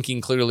like thinking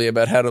clearly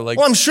about how to like.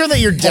 Well, I'm sure that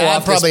your dad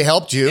off this- probably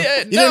helped you.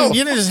 Yeah, You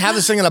didn't just have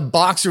this thing in a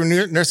box you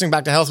were nursing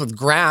back to health with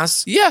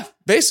grass. Yeah,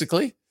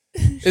 basically.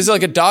 It's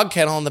like a dog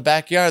kennel in the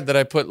backyard that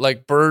I put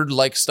like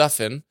bird-like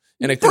stuff in,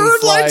 and it couldn't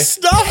fly. Bird-like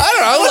stuff? I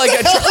don't know, What like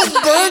the hell is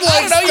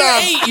bird-like stuff.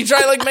 stuff? You're 8. You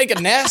try to like make a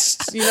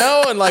nest, you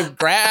know, and like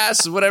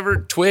grass, whatever,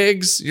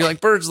 twigs. You're like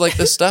birds like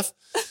this stuff.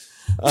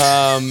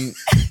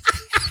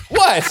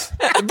 What?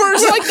 The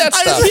birds like that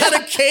I stuff. just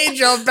had a cage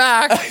out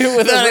back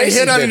With a that I racing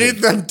hid underneath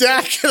pigeon. the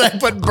deck and I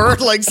put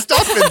bird-like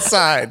stuff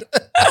inside.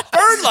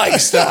 Bird-like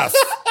stuff.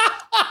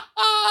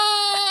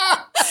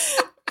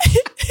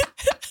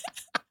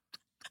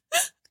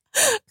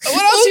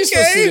 What else are you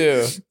supposed to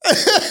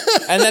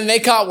do? And then they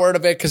caught word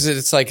of it because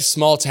it's like a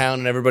small town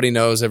and everybody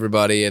knows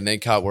everybody. And they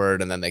caught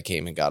word and then they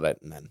came and got it.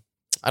 And then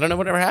I don't know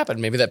whatever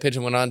happened. Maybe that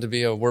pigeon went on to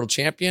be a world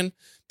champion.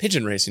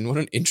 Pigeon racing. What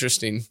an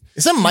interesting.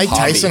 Isn't Mike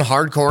Hobby. Tyson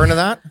hardcore into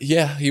that?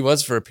 Yeah, he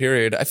was for a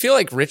period. I feel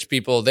like rich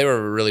people, they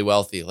were really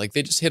wealthy. Like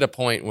they just hit a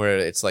point where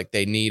it's like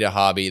they need a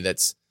hobby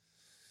that's,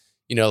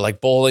 you know,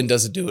 like bowling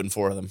doesn't do it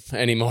for them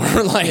anymore.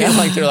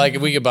 like they're like,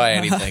 we could buy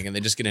anything. And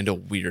they just get into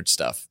weird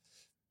stuff.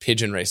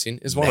 Pigeon racing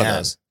is one of Man.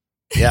 those.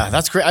 Yeah,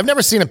 that's great. I've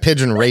never seen a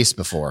pigeon race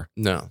before.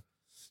 No.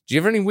 Do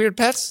you have any weird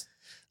pets?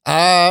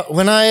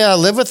 When I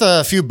lived with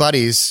a few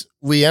buddies,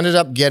 we ended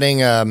up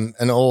getting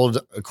an old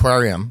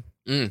aquarium.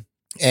 Mm.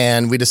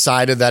 And we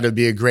decided that it would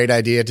be a great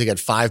idea to get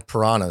 5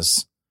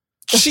 piranhas.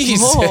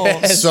 Jesus.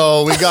 Oh.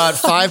 So we got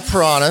 5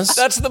 piranhas.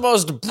 That's the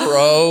most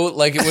bro.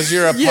 Like it was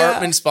your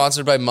apartment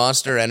sponsored by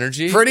Monster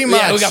Energy. Pretty Yeah,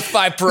 much. we got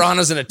 5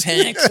 piranhas in a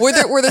tank. Were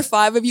there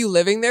 5 of you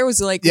living there? Was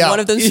it like Yeah. one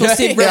of them supposed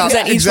to Yeah,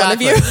 represent each one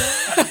of you?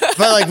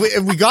 But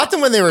like we got them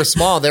when they were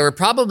small. They were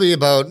probably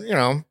about,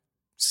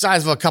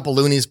 size of a couple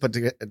loonies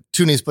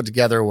toonies put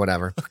together or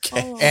whatever. Okay.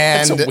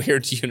 And That's a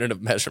weird unit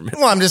of measurement.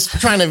 well, I'm just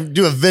trying to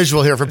do a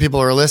visual here for people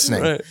who are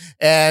listening. Right.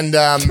 And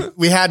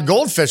we had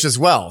goldfish as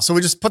well. So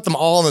we just put them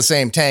all in the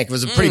same tank. It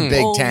was a pretty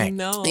big Oh, tank.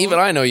 no. Even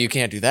I know you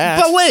can't do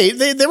that. But wait,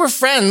 they were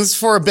friends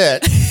for a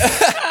bit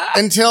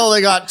until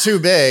they got too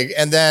big.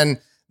 And then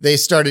they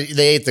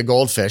ate the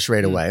goldfish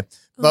right away.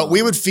 But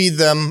we would feed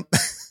them,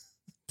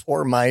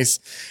 poor mice.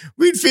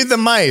 We'd feed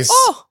them mice.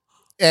 Oh,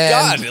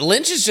 And God,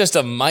 Lynch is just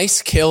a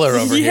mice killer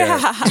over here.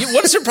 Yeah.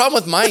 What is your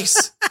problem with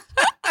mice?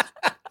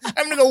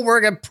 I'm going to go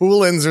work at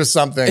Poulin's or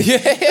something.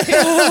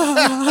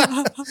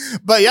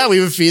 But yeah, we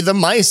would feed them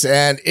mice.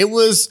 And it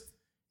was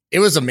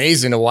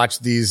amazing to watch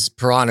these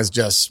piranhas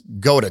just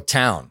go to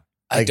town.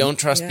 I don't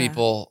trust Yeah.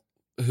 people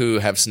who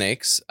have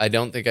snakes. I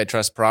don't think I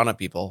trust piranha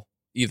people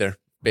either,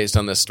 based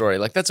on this story.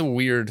 Like, that's a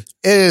weird.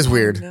 It is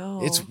weird.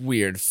 no. It's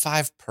weird.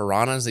 5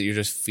 piranhas that you're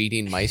just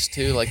feeding mice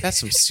to. Like, that's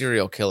some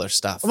serial killer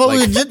stuff. Well,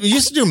 Like, we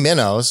used to do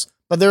minnows,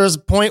 But there was a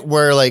point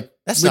where like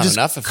That's we not just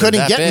enough if they're couldn't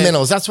that get big.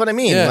 minnows. That's what I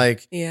mean. Yeah.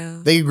 Like Yeah.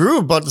 they grew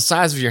about the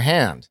size of your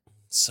hand.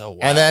 So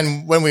wild. And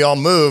then when we all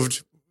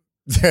moved,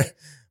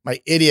 my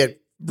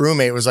idiot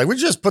roommate was like, "We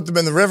just put them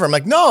in the river." I'm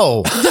like,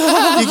 "No,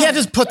 you can't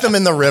just put them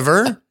in the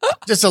river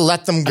just to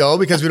let them go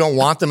because we don't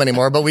want them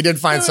anymore." But we did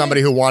find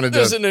somebody who wanted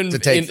There's to an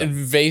take them.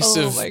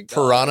 invasive Oh my God.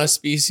 piranha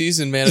species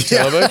in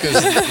Manitoba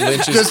because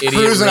Lynch's Just idiot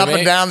cruising up and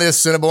roommate- down the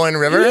Assiniboine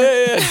River.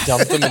 Yeah,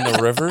 dump them in the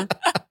river.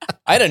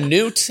 I had a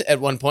newt at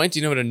one point. Do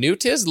you know what a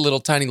newt is? A little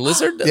tiny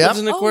lizard that Yep. lives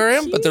in an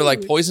aquarium, but they're like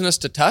cute. poisonous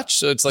to touch.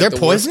 So it's like They're the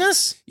worst-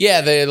 poisonous?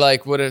 Yeah, they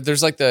like what?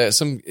 There's like they're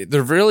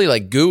really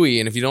like gooey,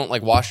 and if you don't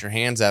like wash your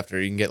hands after,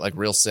 you can get like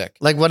real sick.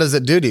 Like, what does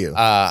it do to you?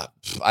 I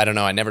don't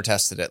know. I never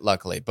tested it,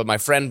 luckily. But my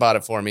friend bought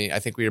it for me. I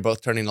think we were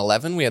both turning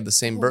 11. We had the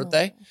same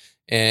birthday,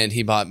 and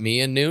he bought me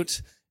a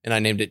newt, and I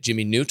named it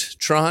Jimmy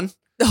Neutron.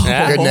 Good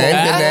name, good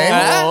name.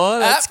 Oh,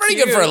 that's pretty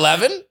good cute. for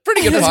 11.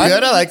 Pretty good. That's fun.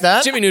 good. I like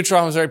that. Jimmy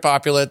Neutron was very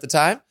popular at the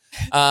time.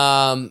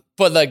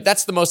 But like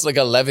that's the most like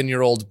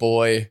 11-year-old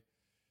boy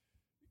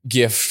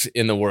gift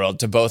in the world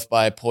to both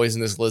buy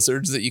poisonous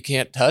lizards that you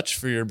can't touch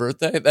for your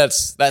birthday.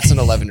 That's an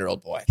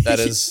 11-year-old boy. That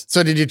is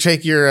So did you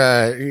take your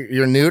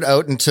newt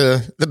out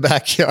into the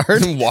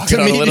backyard Walk to it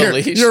on a meet little your,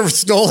 leash? your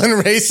stolen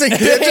racing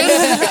pigeon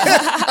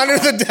under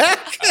the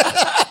deck?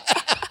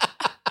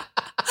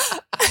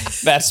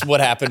 that's what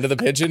happened to the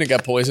pigeon. It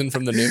got poisoned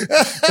from the newt.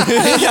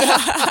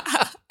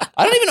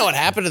 I don't even know what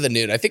happened to the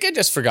newt. I think I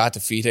just forgot to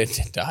feed it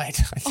and it died.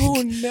 I think.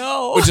 Oh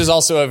no. Which is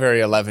also a very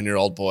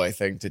 11-year-old boy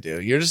thing to do.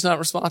 You're just not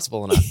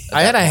responsible enough.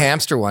 I had a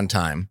hamster one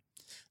time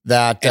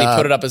that And he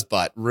put it up his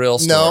butt. Real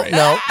story.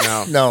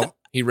 no.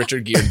 He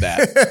Richard Geared that.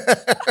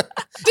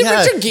 Did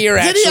Yeah. Richard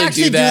Gere Did he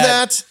actually do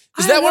that?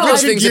 Is that one of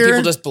those Richard things that Gere-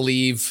 people just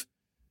believe?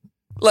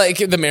 Like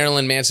the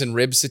Marilyn Manson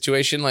rib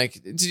situation. Like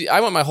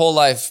I went my whole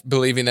life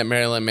believing that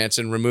Marilyn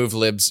Manson removed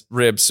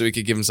ribs so he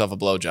could give himself a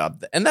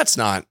blowjob. And that's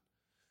not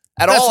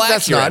at all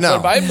That's accurate. not, no.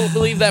 But I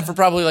believed that for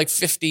probably like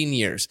 15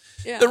 years.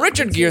 Yeah, The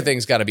Richard me Gere too.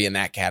 thing's got to be in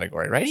that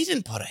category, right? He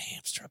didn't put a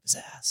hamster up his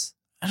ass.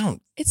 I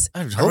don't. It's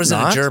I Or hope was it a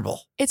not. gerbil?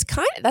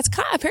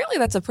 apparently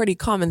that's a pretty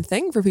common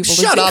thing for people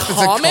to Shut do. up! It's a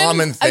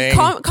common thing.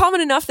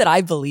 Common enough that I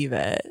believe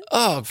it.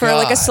 Oh, For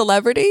like a God.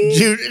 celebrity.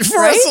 Dude, for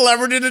Right? a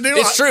celebrity to do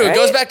It's it. true. It Right?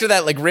 goes back to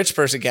that like rich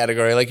person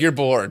category. Like you're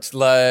bored.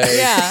 Like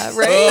Yeah,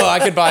 right? Oh, I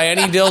could buy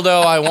any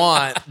dildo I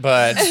want,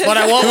 but But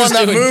I want one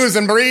that doing- moves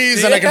and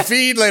breathes and I can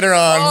feed later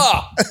on.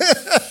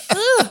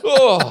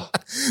 Oh.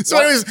 So,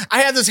 anyways, I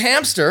had this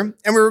hamster,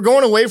 and we were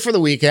going away for the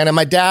weekend, and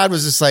my dad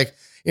was just like,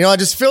 I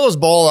just fill his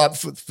bowl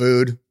up with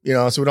food, so we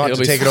don't have It'll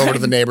to be take it over to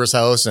fine. the neighbor's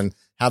house and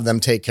have them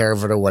take care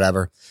of it or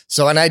whatever.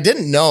 So, and I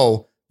didn't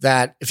know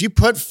that if you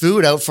put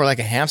food out for like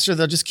a hamster,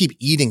 they'll just keep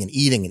eating and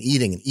eating and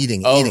eating and eating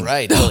and Oh, eating.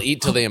 right. They'll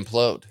eat till they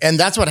implode. And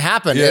that's what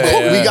happened. Yeah,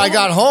 And yeah. I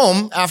got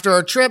home after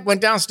our trip,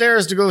 went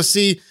downstairs to go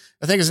see,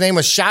 I think his name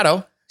was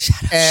Shadow.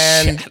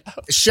 And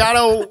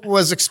Shadow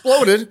was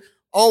exploded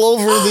all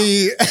over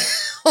the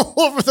all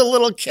over the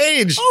little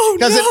cage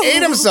because no. it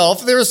ate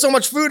himself. There was so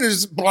much food, it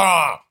just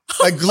blah,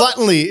 like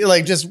gluttonly,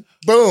 like just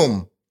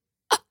boom.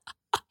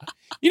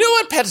 You know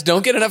what? Pets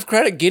don't get enough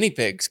credit. Guinea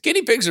pigs.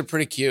 Guinea pigs are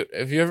pretty cute.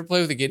 Have you ever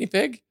played with a guinea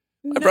pig?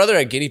 My brother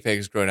had guinea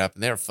pigs growing up,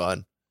 and they were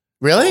fun.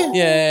 Really?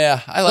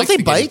 Yeah. I like they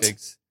the guinea bite?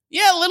 pigs.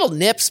 Yeah, little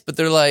nips, but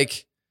they're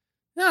like,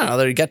 I don't know.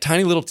 They got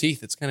tiny little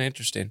teeth. It's kind of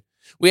interesting.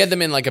 We had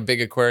them in like a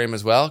big aquarium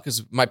as well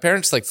because my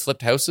parents like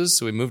flipped houses,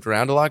 so we moved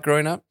around a lot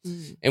growing up.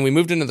 And we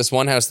moved into this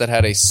one house that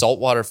had a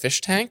saltwater fish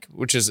tank,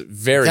 which is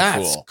very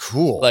That's cool.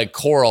 cool. Like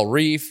coral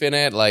reef in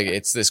it. Like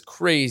it's this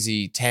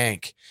crazy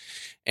tank.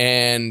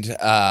 And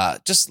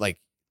just like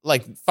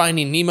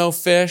finding Nemo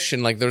fish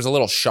and like there was a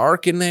little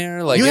shark in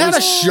there. Like You it had was-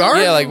 a shark?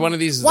 Yeah, like one of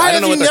these. Why I don't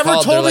have know you what they're never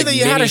called. told They're me like that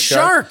you had mini a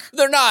shark?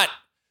 They're not.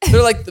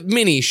 They're like the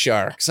mini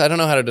sharks. I don't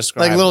know how to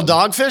describe Like little them.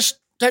 dogfish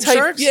type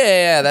sharks?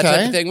 Yeah, that type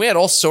Okay. of thing. We had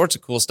all sorts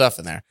of cool stuff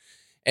in there.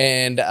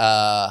 And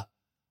I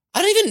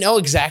don't even know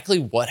exactly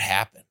what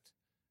happened.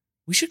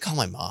 We should call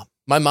my mom.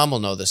 My mom will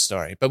know this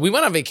story. But we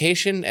went on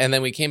vacation and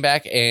then we came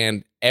back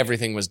and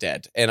everything was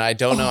dead. And I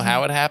don't know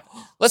how it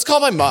happened. Let's call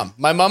my mom.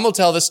 My mom will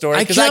tell the story.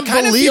 I 'cause can't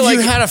kinda believe feel you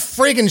like, had a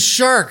friggin'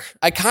 shark.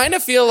 I kind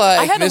of feel like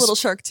I had a this- little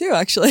shark too,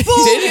 actually.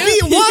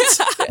 Did you?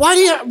 What? Where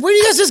do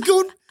you guys just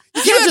go?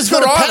 You had can't just go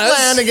to piranhas.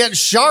 Petland and get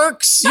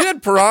sharks. You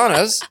had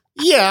piranhas.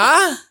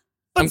 Yeah.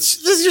 But I'm-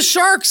 this is your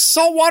sharks,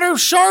 saltwater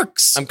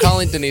sharks. I'm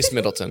calling Denise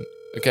Middleton.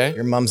 Okay?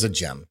 Your mom's a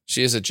gem.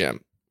 She is a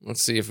gem.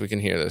 Let's see if we can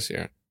hear this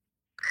here.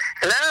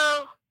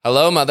 Hello.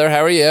 Hello, mother.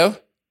 How are you?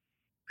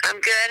 I'm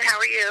good. How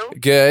are you?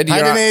 Good. Hi,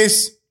 You're on-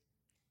 Denise.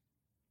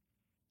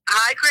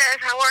 Hi, Chris.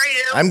 How are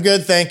you? I'm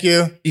good, thank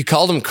you. You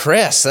called him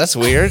Chris. That's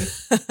weird.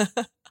 I decided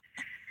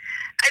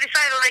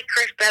to like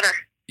Chris better.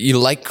 You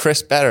like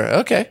Chris better.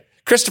 Okay.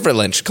 Christopher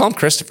Lynch. Call him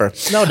Christopher.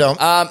 No, don't.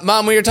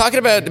 Mom, we were talking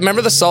about,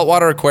 remember the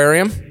saltwater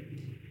aquarium?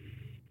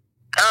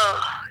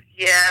 Oh,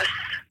 yes.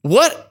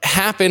 What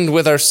happened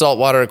with our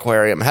saltwater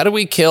aquarium? How did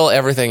we kill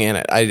everything in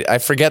it? I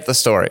forget the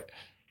story.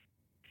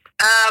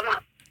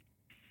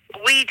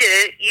 We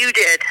did it. You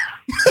did.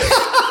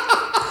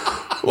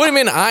 What do you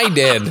mean I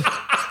did?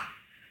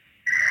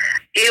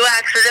 You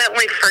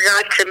accidentally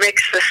forgot to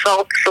mix the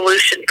salt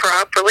solution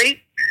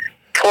properly,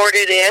 poured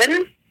it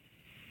in.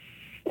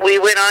 We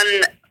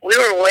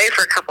were away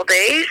for a couple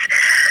days,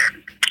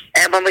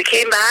 and when we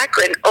came back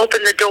and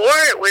opened the door,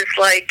 it was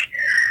like,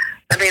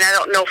 I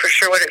don't know for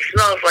sure what it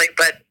smells like,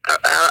 but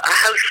a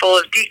house full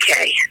of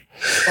decay.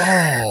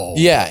 Oh.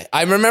 Yeah,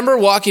 I remember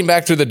walking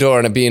back through the door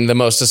and it being the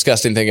most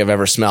disgusting thing I've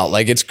ever smelled.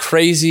 Like, it's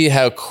crazy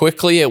how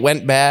quickly it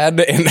went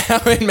bad and how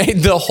it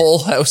made the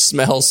whole house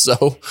smell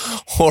so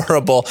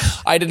horrible.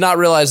 I did not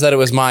realize that it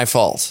was my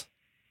fault.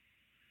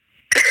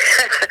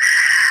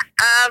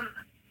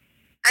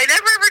 I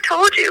never ever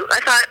told you.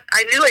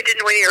 I knew I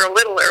didn't when you were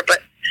littler, but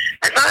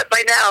I thought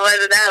by now, as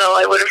an adult,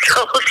 I would have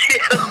told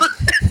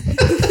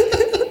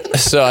you.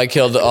 So I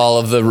killed all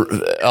of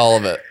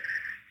it.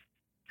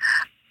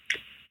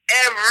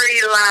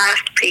 Every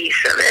last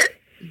piece of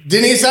it.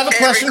 Denise, I have a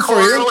question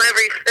for you.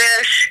 Every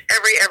fish,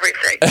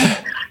 everything.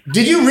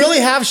 Did you really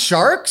have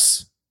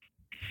sharks?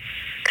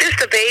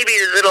 Just a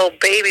little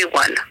baby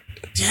one.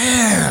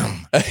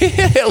 Damn.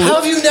 How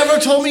have you never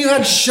told me you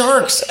had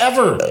sharks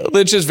ever?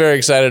 Lynch is very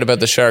excited about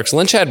the sharks.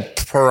 Lynch had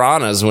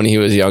piranhas when he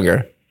was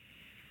younger.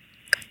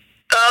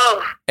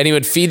 Oh. And he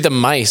would feed the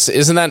mice.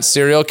 Isn't that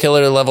serial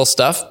killer level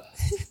stuff?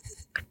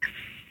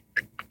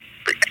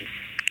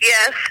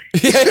 Yes.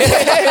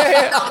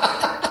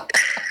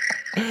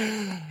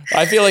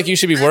 I feel like you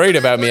should be worried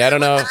about me. I don't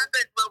know. What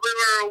happened when we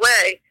were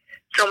away?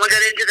 Someone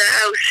got into the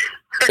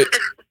house.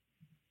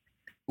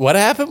 What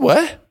happened?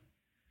 What?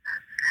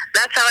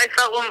 That's how I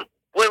felt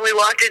when we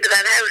walked into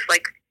that house.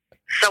 Like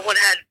someone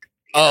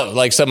had.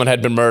 Like someone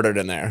had been murdered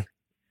in there.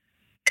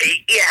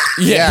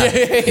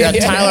 Yeah.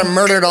 Tyler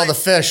murdered all the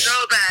fish.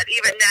 So bad.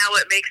 Even now,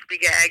 it makes me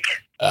gag.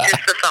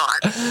 Just the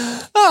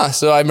thought.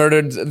 So I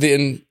murdered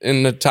the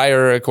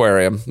entire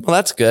aquarium. Well,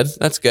 that's good.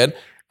 That's good.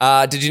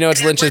 Did you know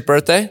it's Lynch's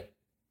birthday?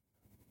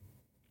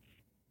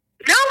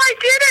 No, I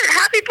didn't.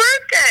 Happy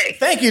birthday.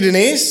 Thank you,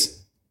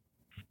 Denise.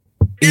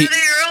 You're the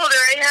year older,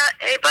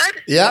 hey,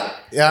 bud?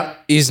 Yeah.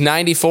 He's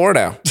 94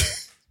 now.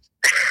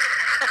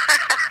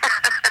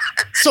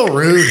 So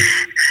rude.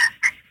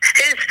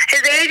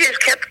 His age has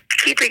kept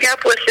keeping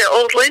up with the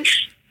old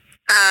Lynch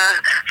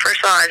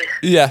facade.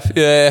 Yeah.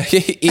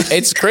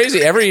 It's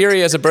crazy. Every year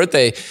he has a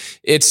birthday,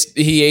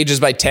 he ages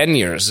by 10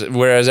 years,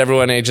 whereas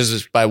everyone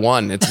ages by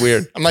 1. It's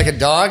weird. I'm like a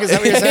dog. Is that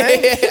what you're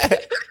saying?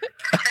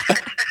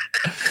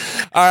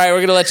 All right, we're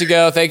going to let you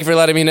go. Thank you for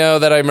letting me know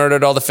that I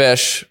murdered all the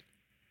fish.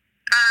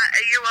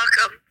 You're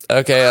welcome.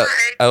 Okay.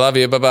 Bye. I love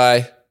you. Bye-bye.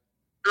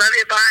 Love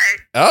you. Bye.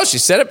 Oh, she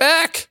said it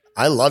back.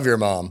 I love your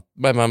mom.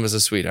 My mom is a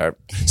sweetheart.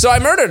 So I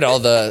murdered all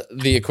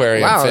the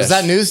aquarium Wow, fish. is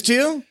that news to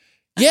you?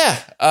 Yeah.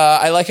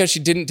 I like how she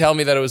didn't tell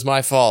me that it was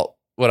my fault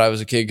when I was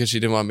a kid because she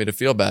didn't want me to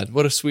feel bad.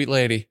 What a sweet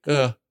lady.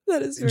 Ugh.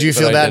 That is. Do you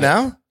feel bad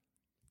now?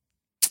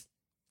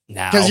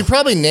 No. Because you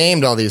probably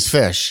named all these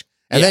fish.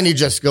 And then you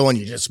just go and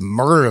you just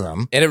murder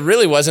them. And it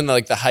really wasn't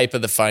like the hype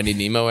of the Finding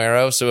Nemo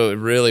era. So it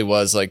really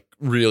was like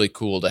really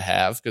cool to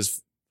have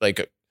because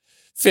like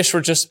fish were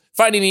just,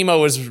 Finding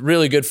Nemo was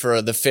really good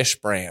for the fish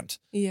brand.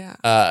 Yeah.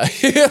 Like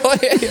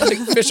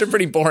fish are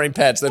pretty boring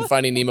pets. Then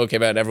Finding Nemo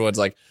came out and everyone's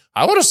like,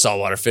 I want a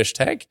saltwater fish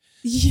tank.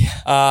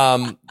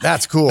 Yeah.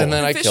 That's cool. And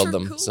then the I fish killed were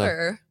them.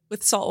 Cooler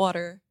with salt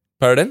water.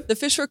 Pardon? The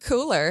fish were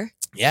cooler.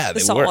 Yeah, The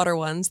they saltwater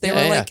were. ones. They Yeah,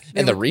 were yeah. like.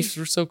 And the reefs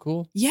were so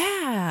cool.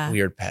 Yeah.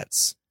 Weird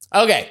pets.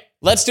 Okay,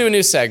 let's do a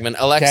new segment.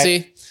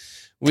 Alexi,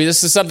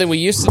 this is something we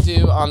used to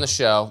do on the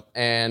show,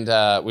 and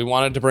we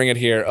wanted to bring it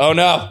here. Oh,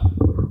 no.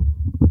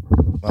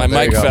 My there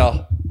mic you go.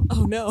 fell.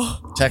 Oh,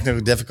 no.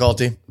 Technical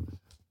difficulty.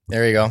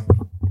 There you go.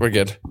 We're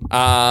good.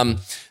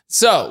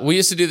 So we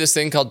used to do this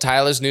thing called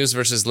Tyler's News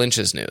versus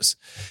Lynch's News.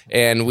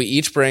 And we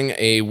each bring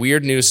a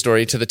weird news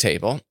story to the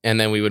table, and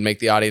then we would make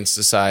the audience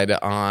decide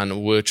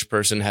on which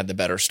person had the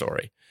better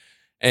story.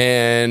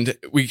 And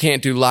we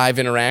can't do live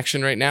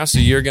interaction right now, so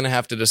you're going to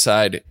have to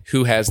decide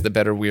who has the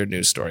better weird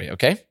news story,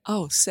 okay?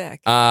 Oh,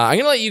 sick. I'm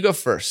going to let you go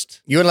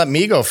first. You want to let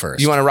me go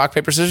first? You want to rock,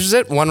 paper, scissors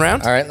it? One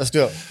round? All right, let's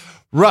do it.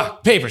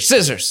 Rock, paper,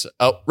 scissors.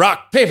 Oh,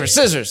 rock, paper,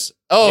 scissors.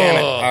 Oh, Damn it.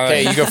 All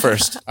okay, right. you go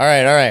first. All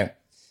right.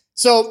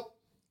 So,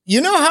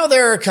 you know how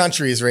there are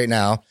countries right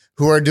now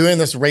who are doing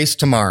this race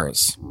to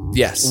Mars,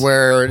 Yes.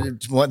 where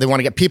they want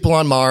to get people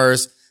on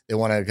Mars. They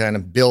want to kind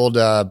of build,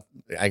 a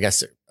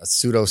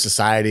pseudo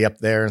society up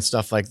there and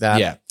stuff like that.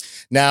 Yeah.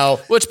 Now,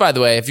 Which, by the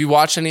way, if you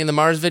watch any of the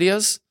Mars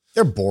videos,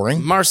 they're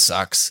boring. Mars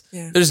sucks.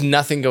 Yeah. There's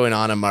nothing going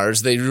on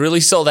Mars. They really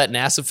sold that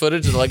NASA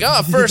footage. And they're like,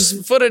 oh,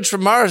 first footage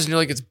from Mars. And you're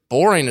like, it's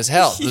boring as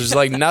hell. There's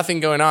like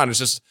nothing going on. It's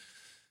just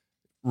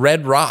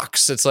red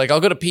rocks. It's like, I'll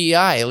go to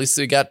PEI. At least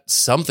they got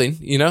something,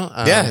 you know?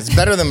 Yeah, it's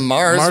better than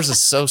Mars. Mars is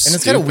so stupid. And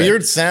it's got a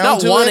weird sound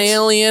Not to one it.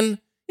 alien.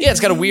 Yeah, it's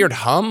got a weird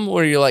hum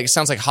where you're like, it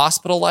sounds like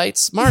hospital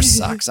lights. Mars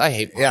sucks. I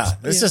hate Mars. Yeah,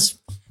 it's just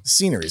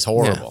scenery is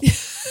horrible.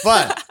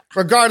 But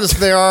regardless,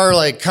 there are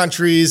like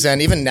countries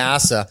and even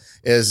NASA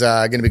is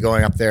going to be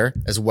going up there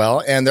as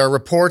well. And there are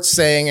reports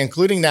saying,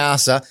 including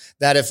NASA,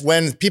 that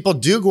when people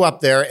do go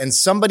up there and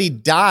somebody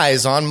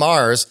dies on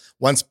Mars,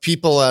 once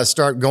people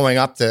start going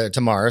up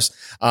to Mars,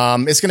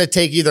 it's going to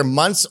take either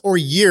months or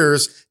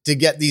years to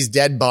get these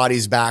dead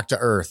bodies back to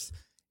Earth.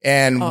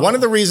 And one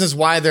of the reasons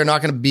why they're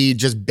not going to be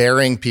just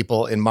burying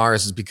people in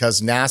Mars is because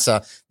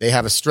NASA, they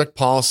have a strict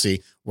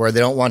policy where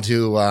they don't want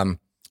to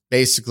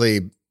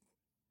basically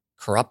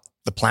corrupt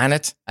the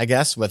planet, I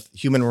guess, with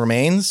human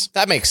remains.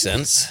 That makes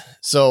sense.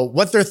 So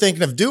what they're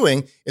thinking of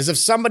doing is if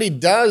somebody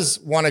does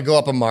want to go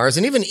up on Mars,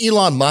 and even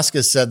Elon Musk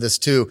has said this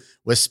too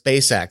with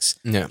SpaceX.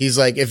 Yeah. He's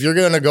like, if you're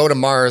going to go to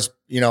Mars,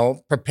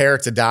 prepare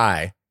to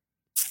die,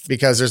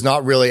 because there's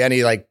not really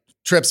any like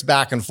trips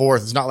back and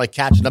forth. It's not like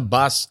catching a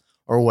bus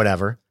or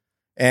whatever.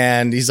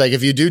 And he's like,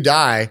 if you do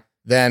die,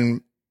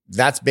 then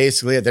that's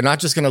basically it. They're not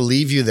just going to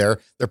leave you there.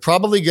 They're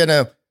probably going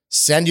to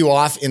send you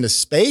off into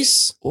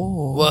space.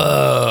 Ooh.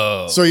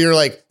 Whoa. So you're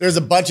like, there's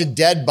a bunch of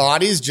dead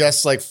bodies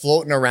just like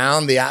floating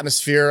around the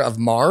atmosphere of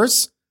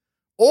Mars.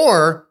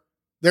 Or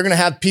they're going to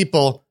have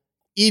people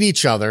eat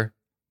each other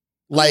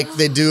like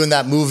they do in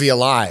that movie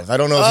Alive. I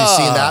don't know if you've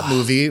seen that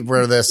movie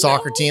where the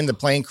soccer team, the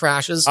plane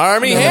crashes.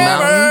 Army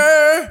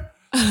Hammer.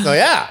 So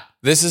yeah.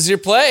 This is your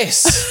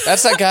place.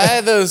 That's that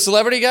guy, the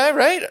celebrity guy,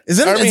 right? Is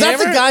that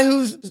the guy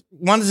who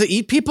wanted to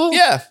eat people?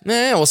 Yeah.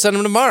 We'll send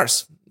him to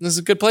Mars. This is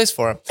a good place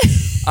for him.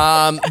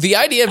 The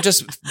idea of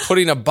just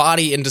putting a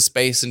body into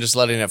space and just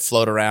letting it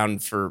float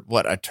around for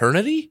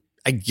eternity?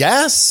 I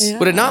guess. Yeah.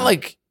 Would it not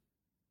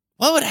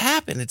what would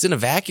happen? It's in a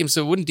vacuum,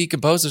 so it wouldn't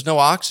decompose. There's no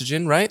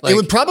oxygen, right? It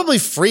would probably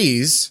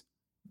freeze.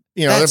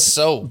 That's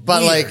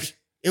but weird.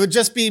 It would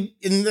just be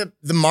in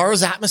the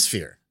Mars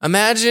atmosphere.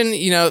 Imagine,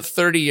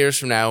 30 years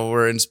from now,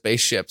 we're in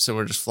spaceships and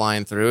we're just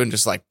flying through and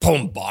just like,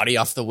 boom, body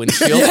off the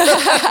windshield.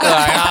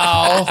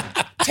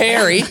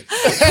 Terry.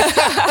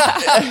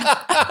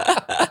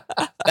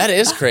 That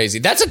is crazy.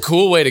 That's a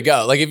cool way to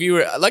go. Like if you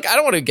were like, I've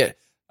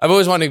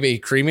always wanted to be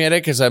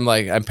cremated because I'm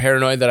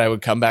paranoid that I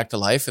would come back to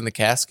life in the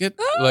casket.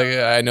 Like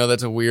I know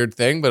that's a weird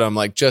thing, but I'm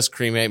like, just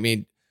cremate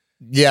me.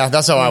 Yeah,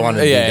 that's how I wanted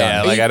to be done.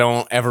 Yeah, like I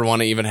don't ever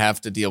want to even have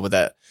to deal with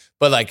that.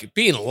 But like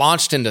being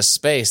launched into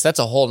space, that's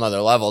a whole nother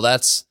level.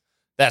 That's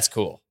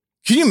cool.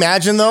 Can you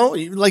imagine though?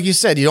 Like you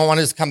said, you don't want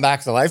to just come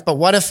back to life, but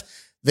what if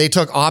they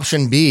took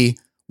option B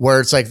where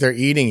it's like they're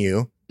eating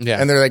you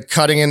and they're like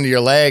cutting into your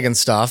leg and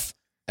stuff.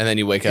 And then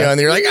you wake up. And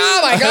you're like, oh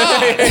my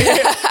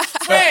God.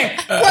 Frank,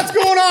 what's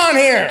going on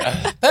here?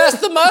 Pass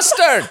the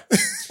mustard.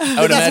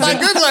 I would That's imagine my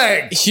good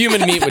leg.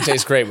 Human meat would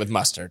taste great with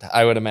mustard,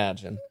 I would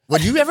imagine.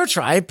 Would you ever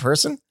try a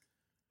person?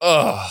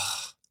 Oh,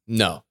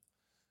 no.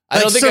 I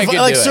don't think I could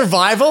do it.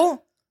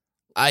 Survival?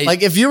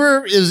 If it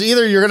was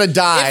either you're going to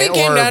die if it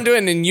came down to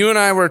it and you and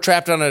I were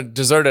trapped on a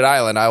deserted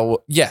island, I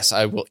will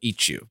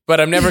eat you.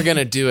 But I'm never going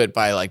to do it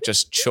by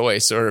just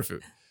choice or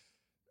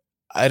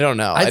I don't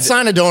know. I'd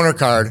sign a donor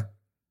card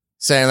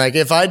saying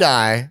if I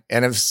die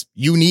and if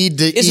you need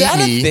to eat me. Is that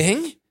a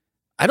thing?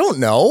 I don't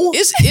know.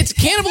 It's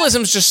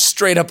cannibalism's just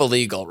straight up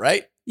illegal,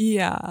 right?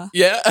 Yeah.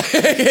 Yeah. Why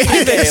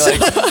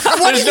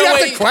do you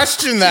have to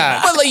question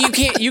that?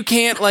 But you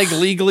can't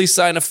legally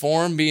sign a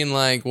form being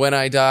when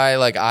I die,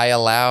 I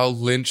allow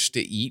Lynch to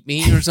eat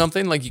me or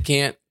something. You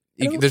can't.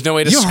 There's no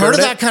way to. You heard of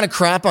it? that kind of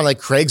crap on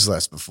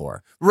Craigslist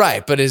before,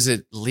 right? But is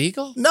it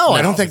legal? No,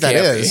 I don't think that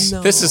is.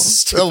 No. This is a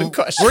stupid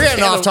question. We're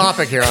getting off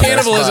topic here.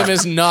 Cannibalism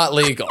is not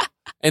legal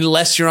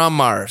unless you're on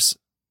Mars.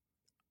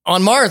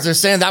 On Mars, they're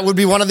saying that would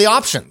be one of the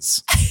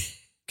options.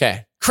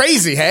 Okay.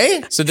 Crazy,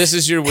 hey? So this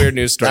is your weird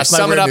news story. That's my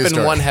Sum it weird up news in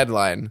story. one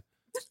headline.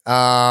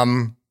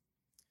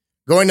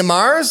 Going to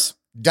Mars,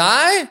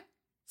 die,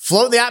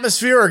 float in the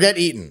atmosphere, or get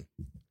eaten.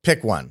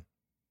 Pick one.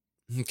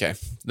 Okay.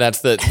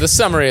 That's the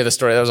summary of the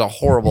story. That was a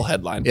horrible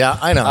headline. Yeah,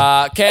 I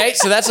know. Okay,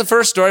 so that's the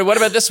first story. What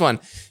about this one?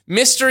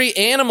 Mystery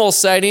animal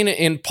sighting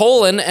in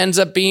Poland ends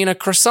up being a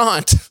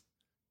croissant.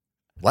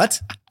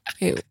 What?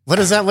 Ew. What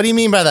is that? What do you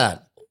mean by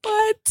that?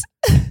 What?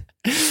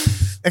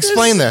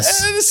 Explain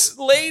this. This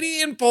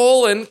lady in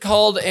Poland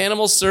called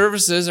animal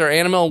services or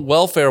animal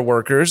welfare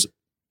workers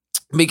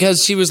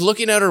because she was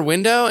looking out her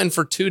window and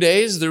for 2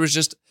 days there was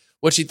just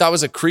what she thought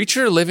was a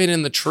creature living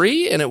in the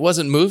tree and it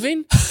wasn't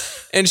moving.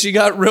 And she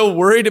got real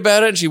worried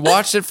about it. And she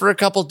watched it for a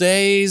couple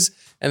days.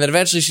 And then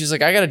eventually she's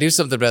like, I got to do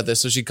something about this.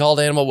 So she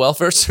called animal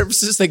welfare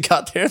services. They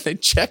got there and they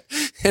checked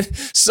and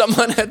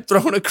someone had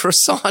thrown a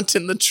croissant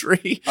in the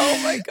tree.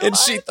 Oh my God. And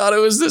she thought it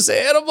was this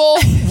animal.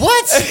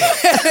 What?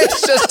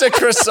 It's just a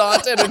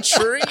croissant in a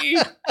tree.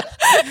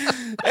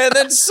 And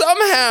then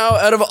somehow,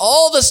 out of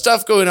all the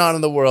stuff going on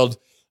in the world,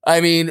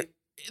 I mean,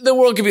 the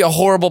world could be a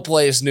horrible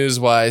place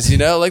news-wise,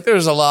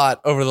 there's a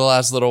lot over the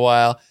last little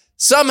while.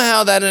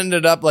 Somehow that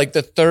ended up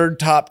the third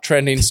top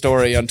trending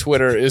story on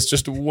Twitter is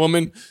just a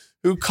woman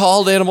who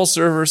called animal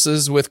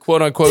services with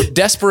quote unquote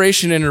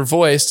desperation in her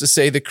voice to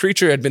say the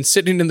creature had been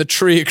sitting in the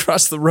tree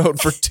across the road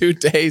for 2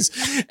 days.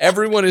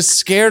 Everyone is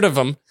scared of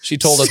him, she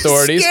told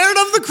authorities. Scared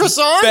of the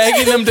croissant?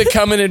 Begging them to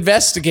come and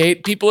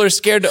investigate. People are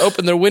scared to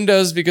open their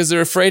windows because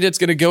they're afraid it's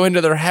going to go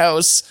into their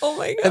house. Oh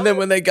my God. And then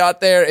when they got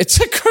there, it's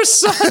a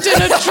croissant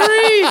in a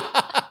tree.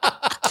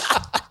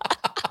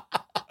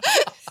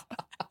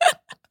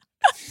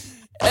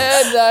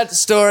 And that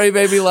story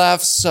made me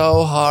laugh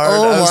so hard.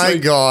 Oh my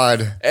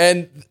God.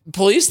 And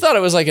police thought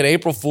it was like an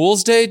April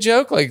Fool's Day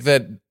joke, like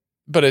that.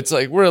 But it's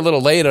like we're a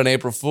little late on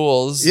April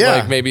Fool's. Yeah.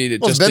 Like maybe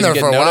it Well, just it's been there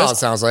didn't for get a while, it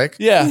noticed. sounds like.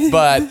 Yeah,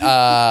 but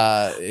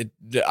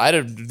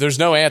there's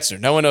no answer.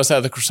 No one knows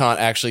how the croissant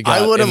actually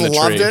got I would in have the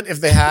loved tree. it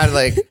if they had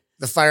like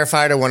the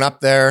firefighter went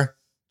up there,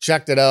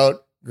 checked it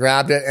out,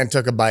 grabbed it, and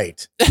took a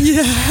bite.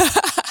 Yeah.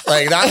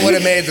 Like that would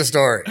have made the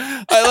story.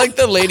 I like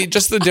the lady,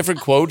 just the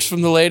different quotes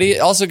from the lady.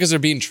 Also, because they're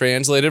being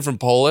translated from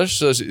Polish.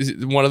 So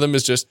one of them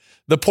is just,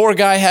 the poor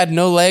guy had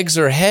no legs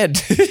or head.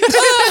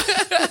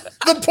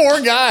 The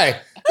poor guy.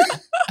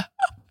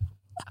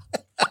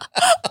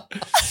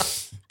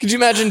 Could you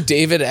imagine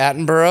David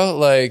Attenborough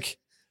like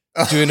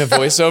doing a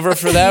voiceover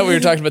for that? We were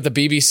talking about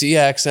the BBC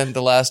accent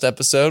the last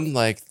episode,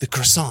 like the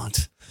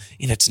croissant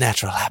in its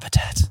natural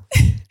habitat.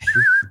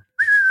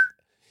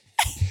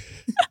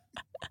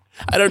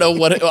 I don't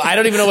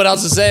even know what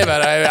else to say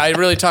about it. I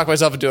really talked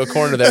myself into a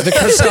corner there. The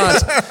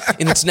croissant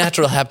in its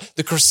natural habitat,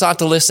 the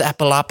croissantalis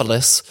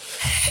appelopolis.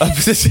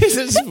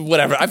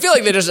 Whatever. I feel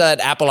like they just add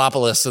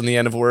appelopolis in the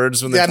end of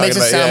words when they're talking it makes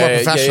about it sound more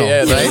professional,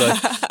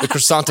 right? The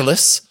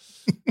croissantalis.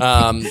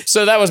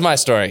 So that was my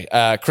story.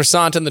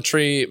 Croissant in the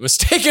tree,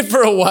 mistaken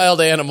for a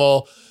wild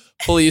animal.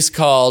 Police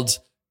called,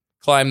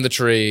 climbed the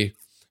tree.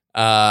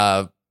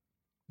 Not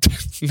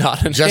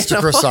an Just a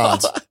animal.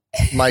 croissant.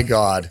 My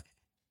God.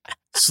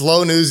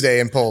 Slow news day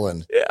in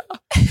Poland. Yeah.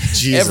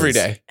 Jesus. Every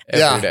day.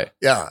 Yeah.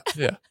 Yeah.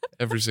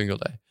 Every single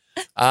day.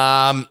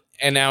 And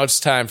now it's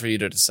time for you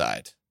to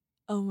decide.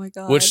 Oh my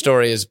God. Which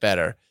story is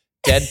better?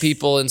 Dead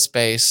people in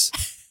space,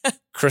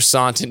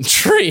 croissant in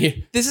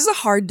tree. This is a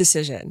hard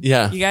decision.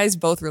 Yeah. You guys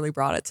both really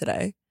brought it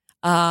today.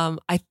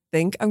 I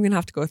think I'm going to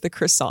have to go with the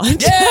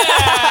croissant. Yeah!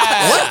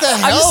 What the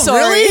hell? I'm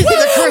sorry. Really?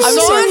 The croissant? I'm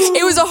sorry.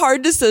 It was a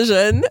hard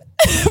decision,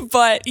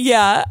 but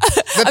yeah.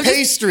 The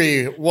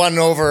pastry won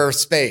over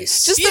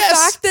space. Just the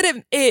fact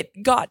that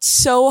it got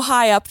so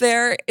high up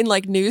there in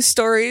like news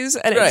stories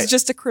and Right. it's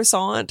just a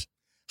croissant.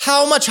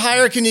 How much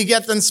higher can you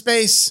get than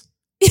space?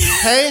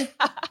 Hey?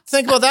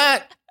 Think about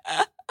that.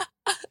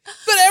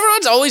 But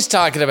everyone's always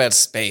talking about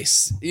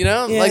space, you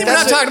know? Yeah. Like We're not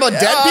that's talking about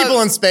dead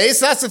people in space.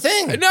 That's the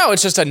thing. No,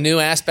 it's just a new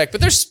aspect, but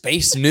there's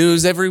space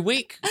news every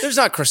week. There's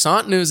not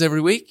croissant news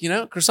every week, you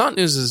know? Croissant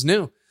news is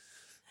new.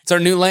 It's our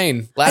new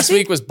lane. Last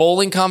week was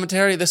bowling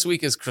commentary. This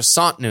week is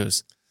croissant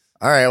news.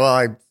 All right.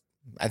 Well,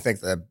 I think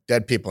the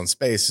dead people in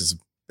space is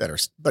better,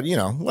 but you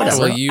know, whatever.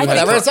 well, you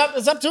whatever. had-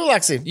 It's up to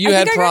Alexi. You I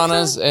had think I got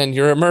piranhas and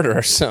you're a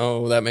murderer,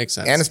 so that makes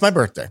sense. And it's my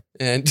birthday.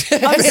 And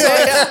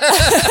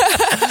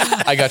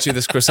I got you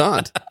this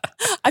croissant.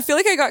 I feel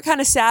like I got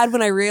kind of sad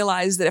when I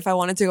realized that if I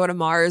wanted to go to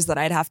Mars, that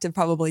I'd have to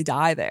probably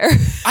die there.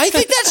 I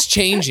think that's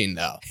changing,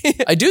 though.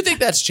 I do think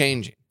that's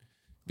changing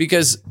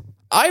because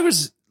I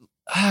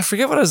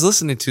forget what I was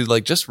listening to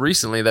like just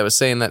recently that was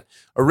saying that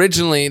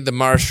originally the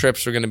Mars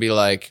trips were going to be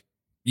like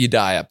you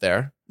die up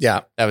there.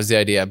 Yeah. That was the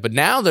idea. But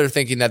now they're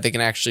thinking that they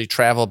can actually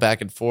travel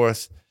back and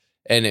forth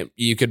and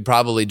you could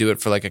probably do it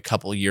for like a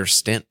couple year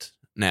stint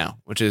now,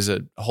 which is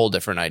a whole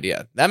different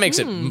idea. That makes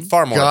it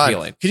far more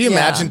appealing. Could you Yeah.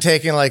 imagine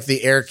taking like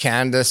the Air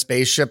Canada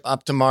spaceship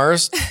up to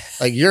Mars?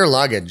 Like your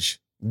luggage,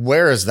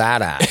 where is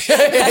that at?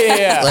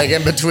 Yeah. Like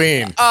in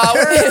between.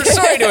 We're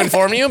sorry to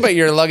inform you, but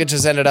your luggage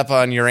has ended up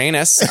on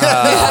Uranus. It'll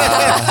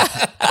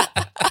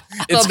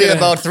be gonna-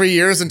 about 3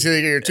 years until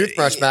you get your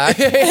toothbrush back.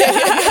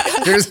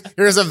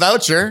 Here's a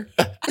voucher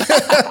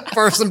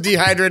for some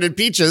dehydrated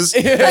peaches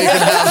that you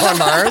can have on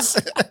Mars.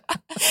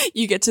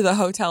 You get to the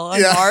hotel on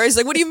Yeah. Mars.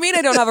 Like, what do you mean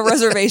I don't have a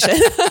reservation?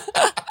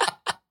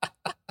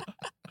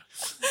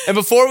 And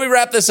before we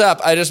wrap this up,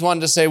 I just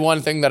wanted to say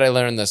one thing that I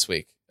learned this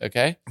week.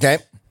 Okay. Okay.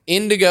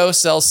 Indigo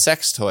sells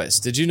sex toys.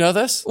 Did you know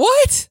this?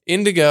 What?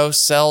 Indigo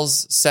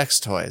sells sex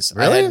toys. I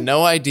Really? had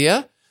no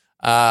idea.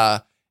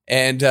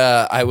 And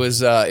I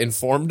was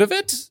informed of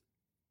it.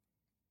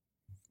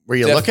 Were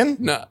you looking?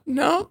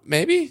 No,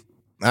 maybe.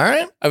 All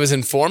right. I was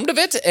informed of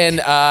it, and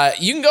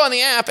you can go on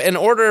the app and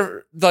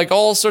order like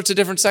all sorts of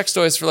different sex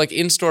toys for like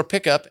in-store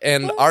pickup.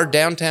 And our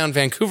downtown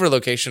Vancouver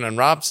location on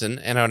Robson,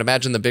 and I would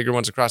imagine the bigger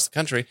ones across the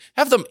country,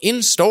 have them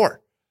in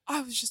store.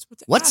 I was just about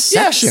to What ask.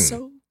 section?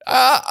 So-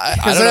 I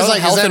Because don't there's know,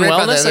 like health is that and right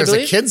by wellness. there? There's I a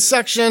believe. kids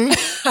section,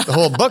 the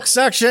whole book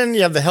section.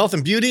 You have the health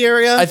and beauty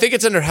area. I think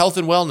it's under health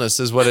and wellness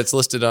is what it's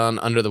listed on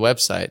under the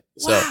website.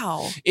 So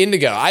Wow.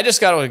 Indigo, I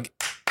just got to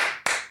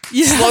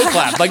Yeah. slow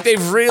clap. Like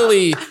they've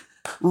really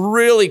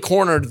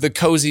cornered the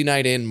cozy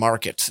night in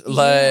market.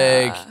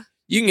 Like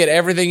you can get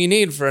everything you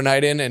need for a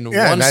night in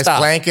yeah, one a nice stop.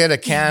 blanket, a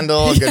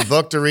candle, a good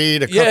book to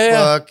read, a Yeah, yeah.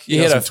 cookbook. You You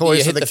know, hit some a- toys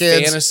you for hit the the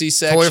kids. fantasy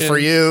Toy section. for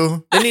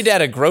you. They need to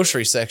add a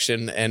grocery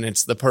section, and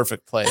it's the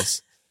perfect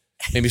place.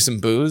 maybe some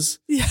booze.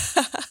 Yeah.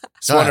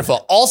 It's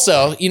wonderful.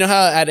 Also, you know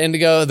how at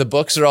Indigo the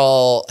books are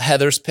all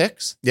Heather's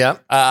picks? Yeah.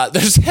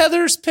 There's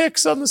Heather's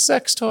picks on the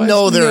sex toys.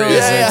 No, there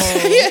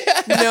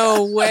isn't.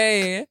 No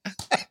way.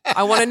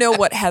 I want to know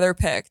what Heather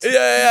picked.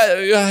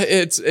 Yeah.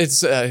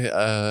 It's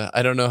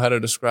I don't know how to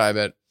describe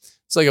it.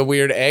 It's like a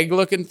weird egg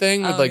looking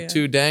thing with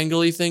two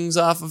dangly things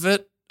off of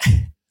it.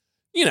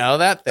 You know,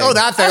 that thing. Oh,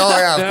 that thing. Oh,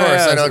 yeah, of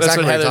course. I know That's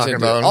exactly what you're Heather's talking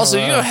into. about. Also,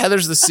 you know,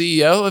 Heather's the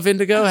CEO of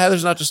Indigo.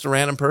 Heather's not just a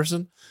random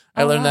person.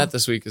 I learned that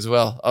this week as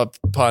well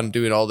upon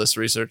doing all this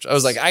research. I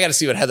was like, I got to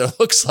see what Heather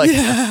looks like.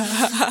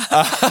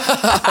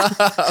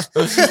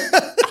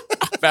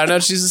 Found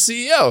out she's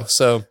the CEO.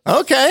 So,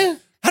 okay.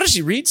 How does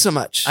she read so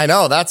much? I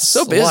know. That's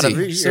so busy. A lot of,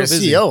 you're so a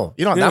CEO.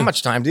 You don't have that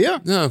much time, do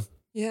you? No.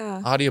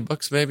 Yeah.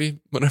 Audiobooks, maybe,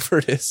 whatever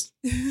it is.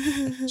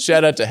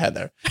 Shout out to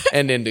Heather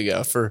and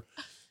Indigo for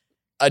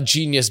a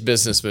genius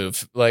business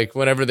move. Like,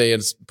 whenever they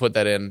put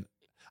that in.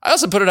 I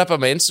also put it up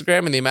on my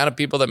Instagram, and the amount of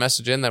people that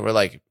message in that were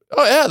like,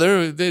 oh, yeah,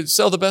 they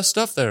sell the best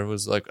stuff there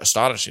was like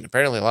astonishing.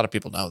 Apparently, a lot of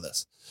people know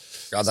this.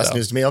 God, that's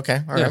news to me.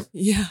 Okay. All right.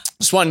 Yeah.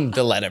 Just wanted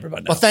to let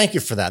everybody know. Well, thank you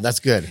for that. That's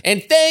good.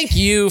 And thank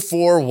you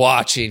for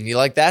watching. You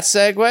like that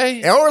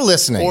segue? Or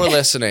listening. Or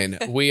listening.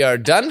 We are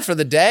done for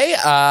the day.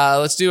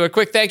 Let's do a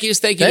quick thank yous.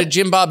 Thank you to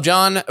Jim Bob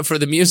John for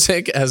the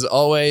music, as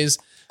always.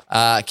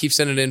 Keep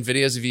sending in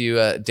videos of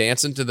you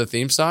dancing to the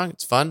theme song.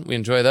 It's fun. We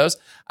enjoy those.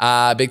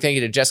 Big thank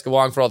you to Jessica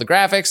Wong for all the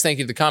graphics. Thank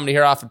you to the Comedy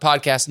Here Often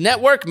Podcast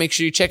Network. Make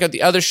sure you check out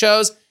the other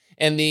shows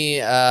and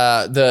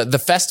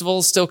the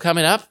festival's still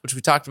coming up, which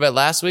we talked about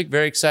last week.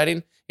 Very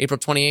exciting. April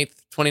 28th,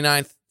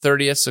 29th,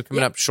 30th. So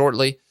coming up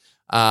shortly.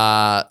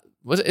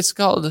 It's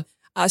called?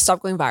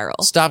 Stop Going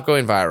Viral. Stop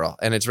Going Viral.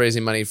 And it's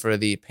raising money for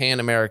the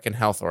Pan American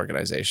Health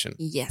Organization.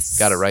 Yes.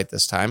 Got it right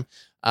this time.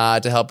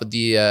 To help with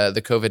the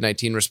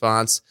COVID-19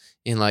 response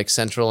in like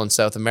Central and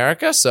South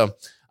America. So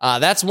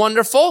that's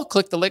wonderful.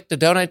 Click the link to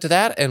donate to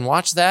that and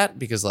watch that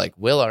because like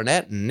Will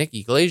Arnett and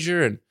Nikki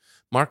Glazier and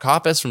Mark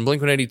Hoppus from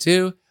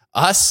Blink-182,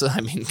 us. I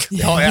mean,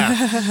 oh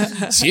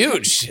yeah, it's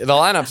huge. The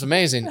lineup's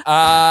amazing.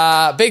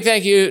 Big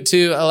thank you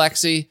to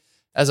Alexi,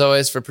 as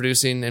always, for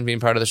producing and being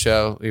part of the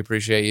show. We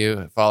appreciate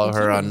you. Follow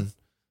her on.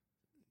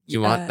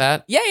 You want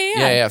that?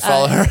 Yeah.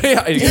 Follow her.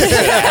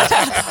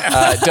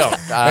 Don't.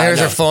 There's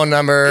her phone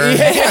number.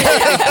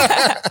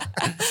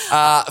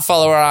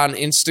 Follow her on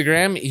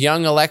Instagram,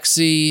 Young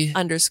Alexi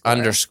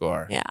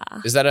 _ Yeah.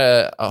 Is that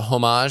a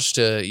homage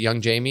to Young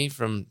Jamie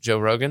from Joe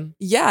Rogan?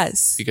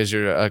 Yes. Because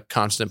you're a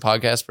constant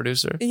podcast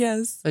producer?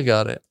 Yes. I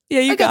got it. Yeah,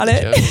 you got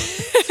it.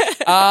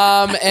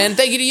 And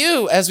thank you to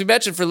you, as we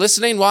mentioned, for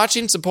listening,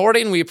 watching,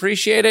 supporting. We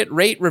appreciate it.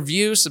 Rate,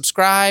 review,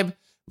 subscribe,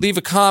 leave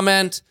a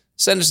comment.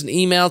 Send us an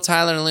email,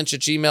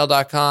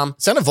 tylerandlynch@gmail.com.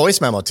 Send a voice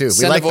memo, too.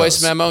 Send a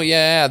voice memo.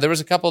 Yeah. There was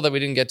a couple that we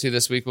didn't get to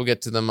this week. We'll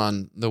get to them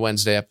on the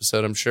Wednesday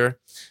episode, I'm sure.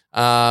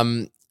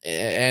 And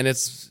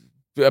it's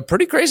a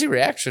pretty crazy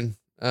reaction.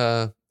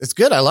 It's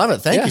good. I love it.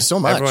 Thank you so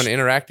much. Everyone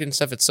interacting and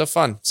stuff. It's so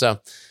fun. So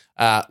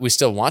we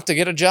still want to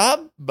get a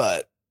job,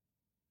 but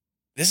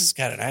this is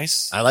kind of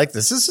nice. I like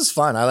this. This is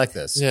fun. I like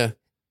this. Yeah.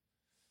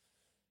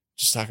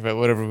 Just talk about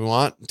whatever we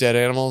want. Dead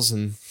animals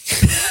and...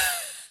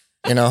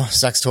 You know,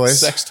 sex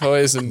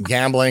toys and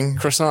gambling,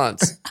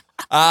 croissants,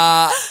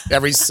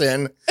 every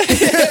sin.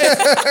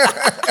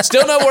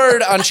 Still no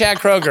word on Chad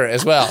Kroger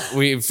as well.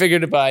 We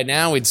figured by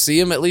now we'd see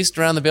him at least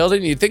around the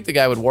building. You'd think the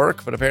guy would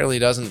work, but apparently he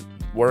doesn't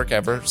work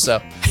ever.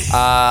 So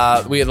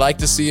we'd like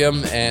to see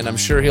him, and I'm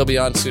sure he'll be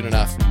on soon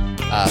enough.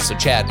 So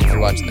Chad, if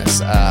you're watching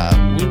this,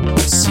 we will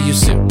see you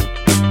soon.